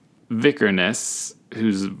 Vikernes,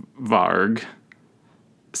 who's Varg,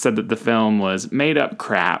 said that the film was made up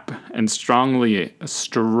crap and strongly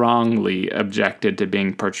objected to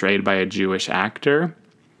being portrayed by a Jewish actor.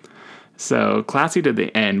 So classy to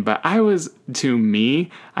the end, but I was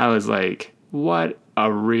like, what a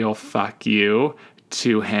real fuck you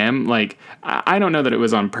to him. Like, I don't know that it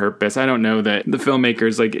was on purpose. I don't know that the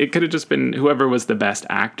filmmakers, like, it could have just been whoever was the best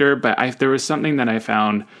actor, but there was something that I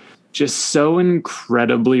found just so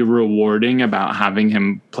incredibly rewarding about having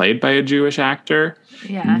him played by a Jewish actor,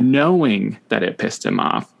 knowing that it pissed him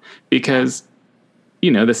off. Because,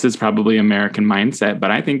 this is probably American mindset, but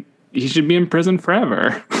I think he should be in prison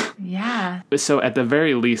forever. Yeah. So at the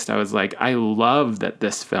very least, I was like, I love that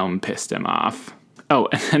this film pissed him off. Oh,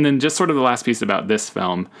 and then just sort of the last piece about this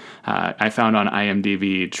film, I found on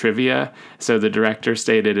IMDb trivia. So the director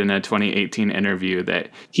stated in a 2018 interview that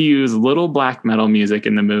he used little black metal music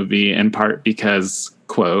in the movie in part because,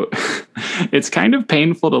 quote, it's kind of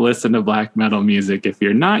painful to listen to black metal music if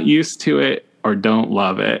you're not used to it or don't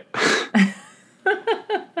love it.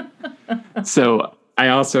 So I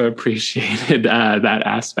also appreciated that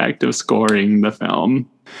aspect of scoring the film.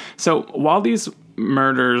 So while these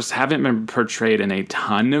murders haven't been portrayed in a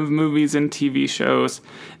ton of movies and TV shows,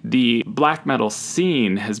 the black metal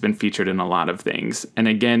scene has been featured in a lot of things. And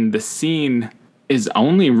again, the scene is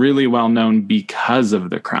only really well known because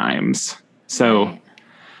of the crimes. So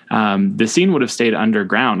the scene would have stayed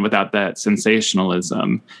underground without that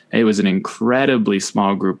sensationalism. It was an incredibly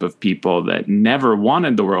small group of people that never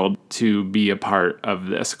wanted the world to be a part of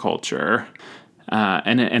this culture.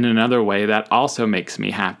 And in another way, that also makes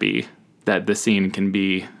me happy that the scene can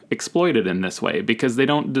be exploited in this way, because they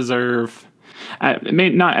don't deserve,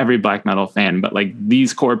 not every black metal fan, but like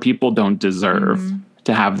these core people don't deserve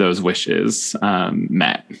to have those wishes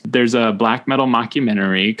met. There's a black metal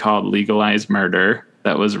mockumentary called Legalized Murder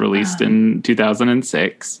that was released in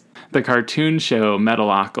 2006. The cartoon show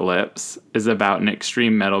Metalocalypse is about an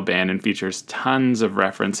extreme metal band and features tons of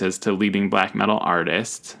references to leading black metal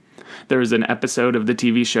artists. There was an episode of the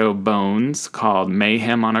TV show Bones called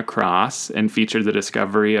Mayhem on a Cross and featured the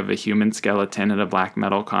discovery of a human skeleton at a black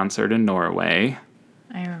metal concert in Norway.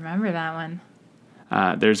 I remember that one.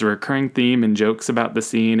 There's a recurring theme and jokes about the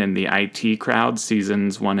scene in the IT Crowd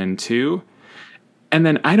seasons 1 and 2. And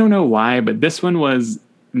then I don't know why, but this one was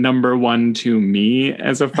number 1 to me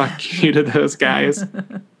as a fuck you to those guys.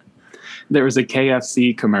 There was a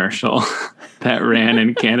KFC commercial that ran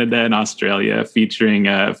in Canada and Australia featuring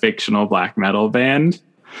a fictional black metal band.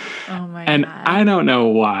 Oh my and God. I don't know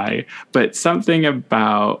why, but something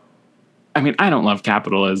about, I mean, I don't love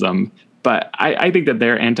capitalism, but I think that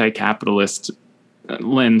their anti-capitalist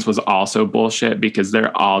lens was also bullshit, because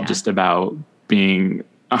they're all just about being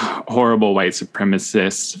horrible white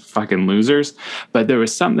supremacist fucking losers. But there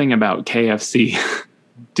was something about KFC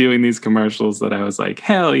doing these commercials that I was like,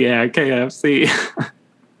 hell yeah, KFC.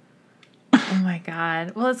 Oh my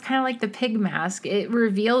God. Well, it's kind of like the pig mask. It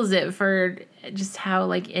reveals it for just how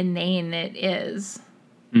like inane it is.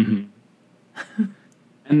 Mm-hmm.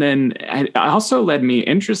 And then it also led me,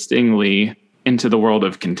 interestingly, into the world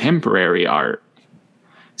of contemporary art.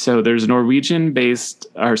 So there's Norwegian-born,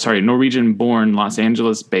 Los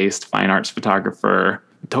Angeles-based fine arts photographer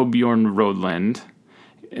Torbjorn Rodland.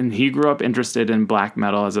 And he grew up interested in black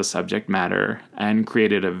metal as a subject matter and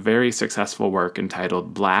created a very successful work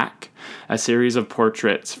entitled Black, a series of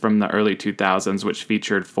portraits from the early 2000s which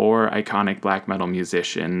featured 4 iconic black metal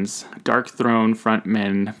musicians: Dark Throne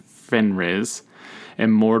frontman Fenriz,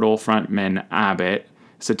 Immortal frontman Abbott,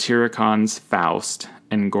 Satyricons Faust,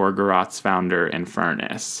 and Gorgoroth's founder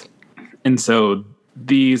Infernus. And so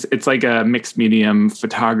it's like a mixed medium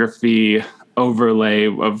photography overlay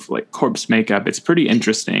of like corpse makeup. It's pretty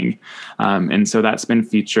interesting. And so that's been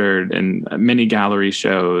featured in many gallery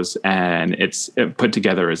shows, and it's put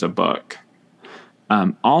together as a book.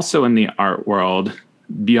 Also in the art world,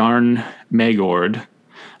 Bjarne Magord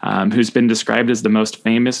who's been described as the most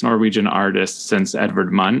famous Norwegian artist since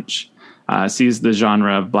Edvard Munch, sees the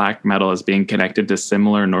genre of black metal as being connected to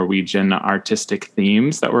similar Norwegian artistic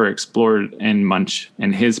themes that were explored in Munch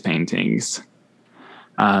and his paintings.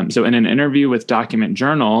 So in an interview with Document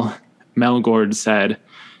Journal, Melgaard said,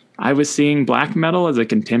 "I was seeing black metal as a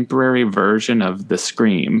contemporary version of the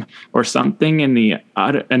scream, or something in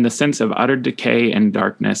the sense of utter decay and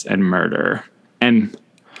darkness and murder." And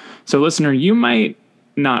so, listener, you might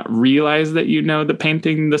not realize that you know the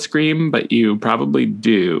painting The Scream, but you probably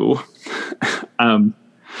do.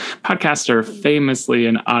 Podcasts are famously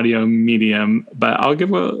an audio medium, but I'll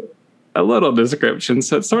give a little description.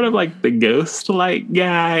 So it's sort of like the ghost-like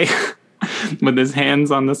guy with his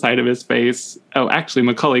hands on the side of his face. Oh, actually,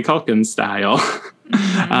 Macaulay Culkin style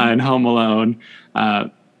in Home Alone,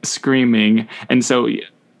 screaming. And so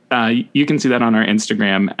you can see that on our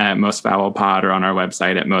Instagram at Most Foul Pod or on our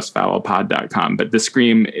website at mostfoulpod.com. But The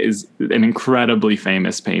Scream is an incredibly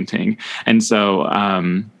famous painting. And so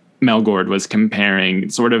Melgaard was comparing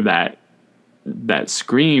sort of that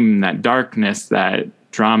scream, that darkness, that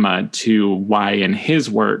drama to why in his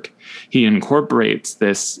work he incorporates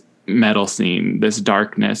this metal scene, this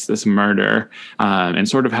darkness, this murder, and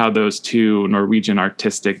sort of how those two Norwegian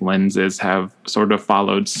artistic lenses have sort of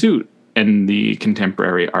followed suit in the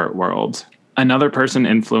contemporary art world. Another person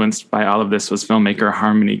influenced by all of this was filmmaker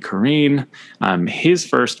Harmony Korine. His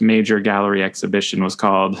first major gallery exhibition was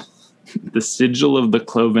called The Sigil of the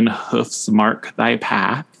Cloven Hoofs Mark Thy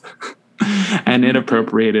Path. And it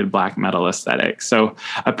appropriated black metal aesthetics. So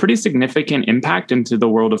a pretty significant impact into the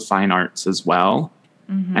world of fine arts as well.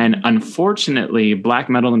 Mm-hmm. And unfortunately, black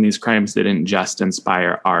metal and these crimes didn't just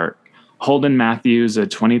inspire art. Holden Matthews, a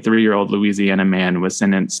 23-year-old Louisiana man, was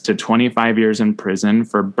sentenced to 25 years in prison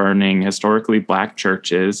for burning historically black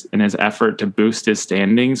churches in his effort to boost his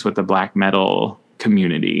standings with the black metal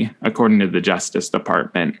community, according to the Justice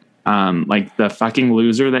Department. Like the fucking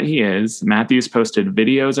loser that he is, Matthews posted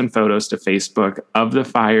videos and photos to Facebook of the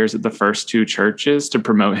fires at the first two churches to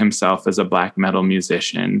promote himself as a black metal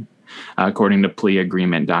musician, according to plea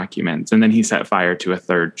agreement documents. And then he set fire to a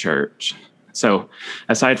third church. So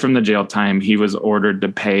aside from the jail time, he was ordered to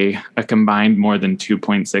pay a combined more than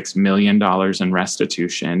 $2.6 million in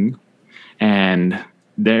restitution. And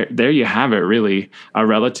there you have it, really. A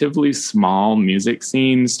relatively small music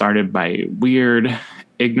scene started by weird,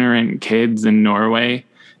 ignorant kids in Norway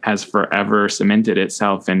has forever cemented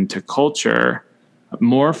itself into culture,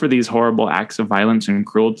 more for these horrible acts of violence and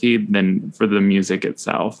cruelty than for the music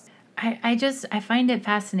itself. I find it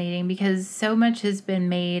fascinating because so much has been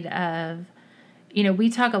made of, we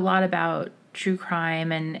talk a lot about true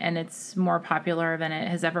crime and it's more popular than it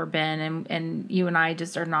has ever been. And you and I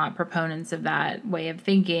just are not proponents of that way of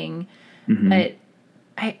thinking. Mm-hmm. But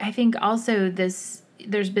I think also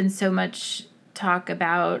there's been so much talk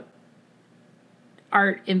about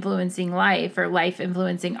art influencing life or life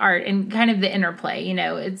influencing art and kind of the interplay,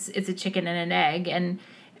 it's a chicken and an egg. And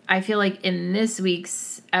I feel like in this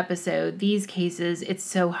week's episode, these cases, it's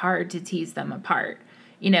so hard to tease them apart,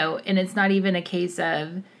 and it's not even a case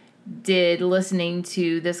of did listening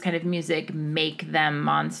to this kind of music make them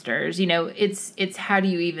monsters? It's how do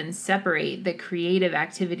you even separate the creative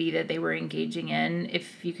activity that they were engaging in,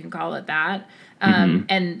 if you can call it that,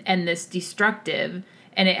 and this destructive.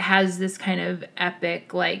 And it has this kind of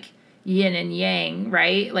epic, like, yin and yang,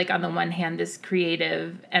 right? Like, on the one hand, this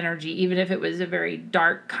creative energy, even if it was a very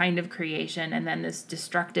dark kind of creation, and then this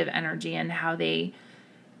destructive energy and how they,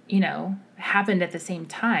 happened at the same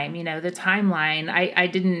time. The timeline, I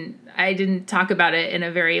didn't talk about it in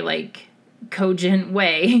a very, like, cogent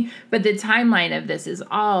way, but the timeline of this is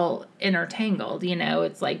all intertangled.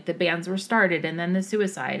 It's like the bands were started, and then the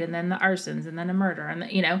suicide, and then the arsons, and then a murder, and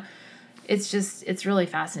it's really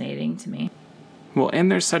fascinating to me. Well,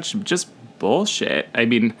 and there's such just bullshit. I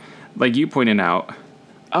mean, like you pointed out,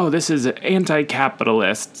 this is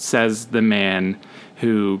anti-capitalist, says the man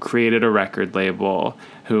who created a record label,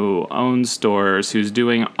 who owns stores, who's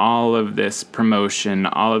doing all of this promotion,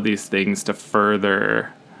 all of these things to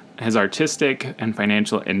further his artistic and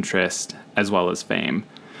financial interest as well as fame.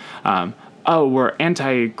 We're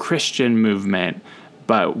anti-Christian movement,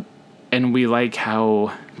 and we like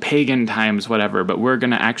how pagan times, whatever, but we're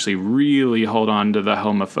going to actually really hold on to the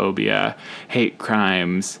homophobia, hate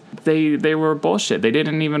crimes. They were bullshit. They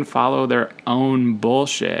didn't even follow their own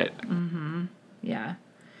bullshit. Mm-hmm. Yeah.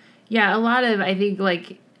 Yeah, a lot of, I think,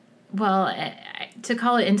 to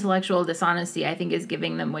call it intellectual dishonesty, I think is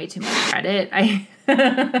giving them way too much credit. I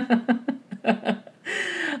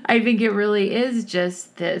think it really is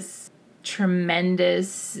just this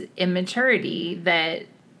tremendous immaturity that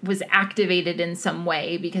was activated in some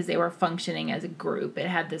way because they were functioning as a group. It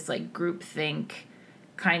had this like groupthink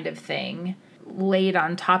kind of thing laid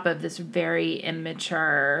on top of this very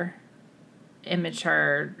immature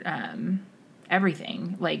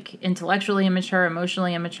everything, like intellectually immature,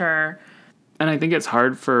 emotionally immature. And I think it's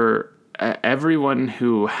hard for everyone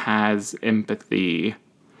who has empathy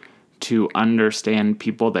to understand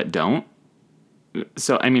people that don't.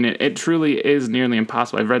 So, I mean, it truly is nearly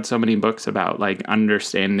impossible. I've read so many books about, like,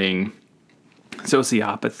 understanding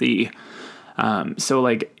sociopathy. So,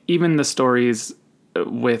 like, even the stories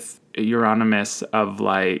with Euronymous of,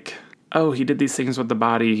 like, oh, he did these things with the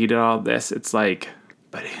body, he did all this. It's like,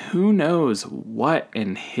 but who knows what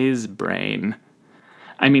in his brain?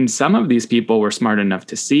 I mean, some of these people were smart enough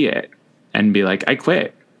to see it and be like, I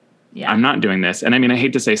quit. Yeah. I'm not doing this. And I mean, I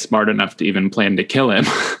hate to say smart enough to even plan to kill him.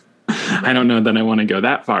 I don't know that I want to go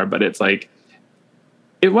that far, but it's like,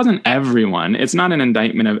 it wasn't everyone. It's not an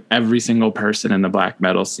indictment of every single person in the black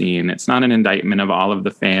metal scene. It's not an indictment of all of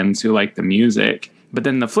the fans who like the music. But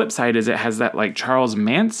then the flip side is it has that like Charles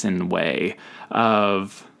Manson way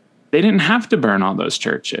of they didn't have to burn all those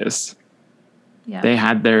churches. Yeah. They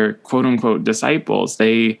had their quote unquote disciples.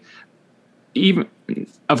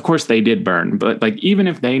 Of course they did burn, but like even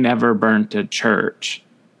if they never burnt a church,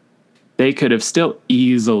 they could have still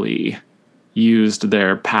easily used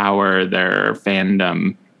their power, their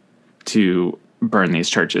fandom to burn these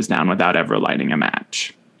churches down without ever lighting a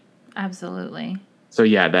match. Absolutely. So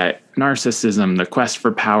yeah, that narcissism, the quest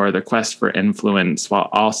for power, the quest for influence, while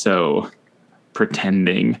also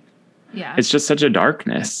pretending. Yeah. It's just such a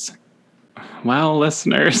darkness. Well,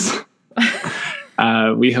 listeners,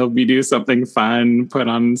 we hope you do something fun, put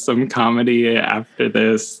on some comedy after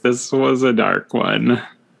this. This was a dark one.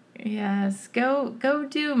 Yes, go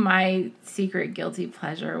do my secret guilty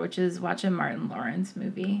pleasure, which is watch a Martin Lawrence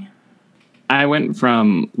movie. I went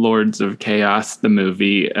from Lords of Chaos, the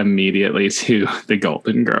movie, immediately to The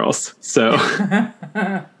Golden Girls. So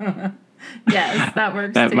yes, that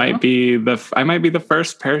works. That too. might be I might be the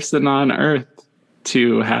first person on Earth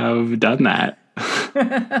to have done that.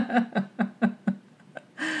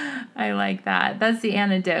 I like that. That's the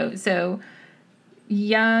antidote. So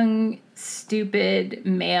young, stupid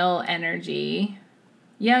male energy,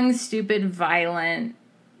 young, stupid, violent,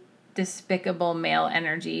 despicable male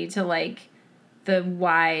energy to like the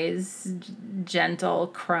wise, gentle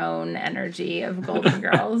crone energy of Golden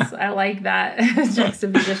Girls. I like that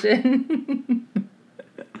juxtaposition.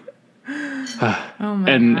 Oh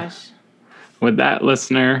my gosh. With that,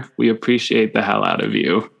 listener, we appreciate the hell out of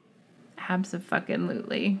you.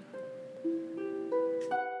 Abso-fucking-lutely.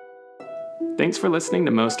 Thanks for listening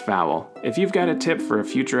to Most Foul. If you've got a tip for a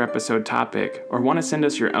future episode topic, or want to send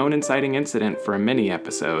us your own inciting incident for a mini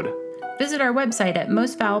episode, visit our website at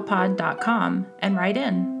mostfoulpod.com and write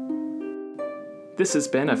in. This has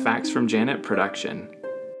been a Facts from Janet production.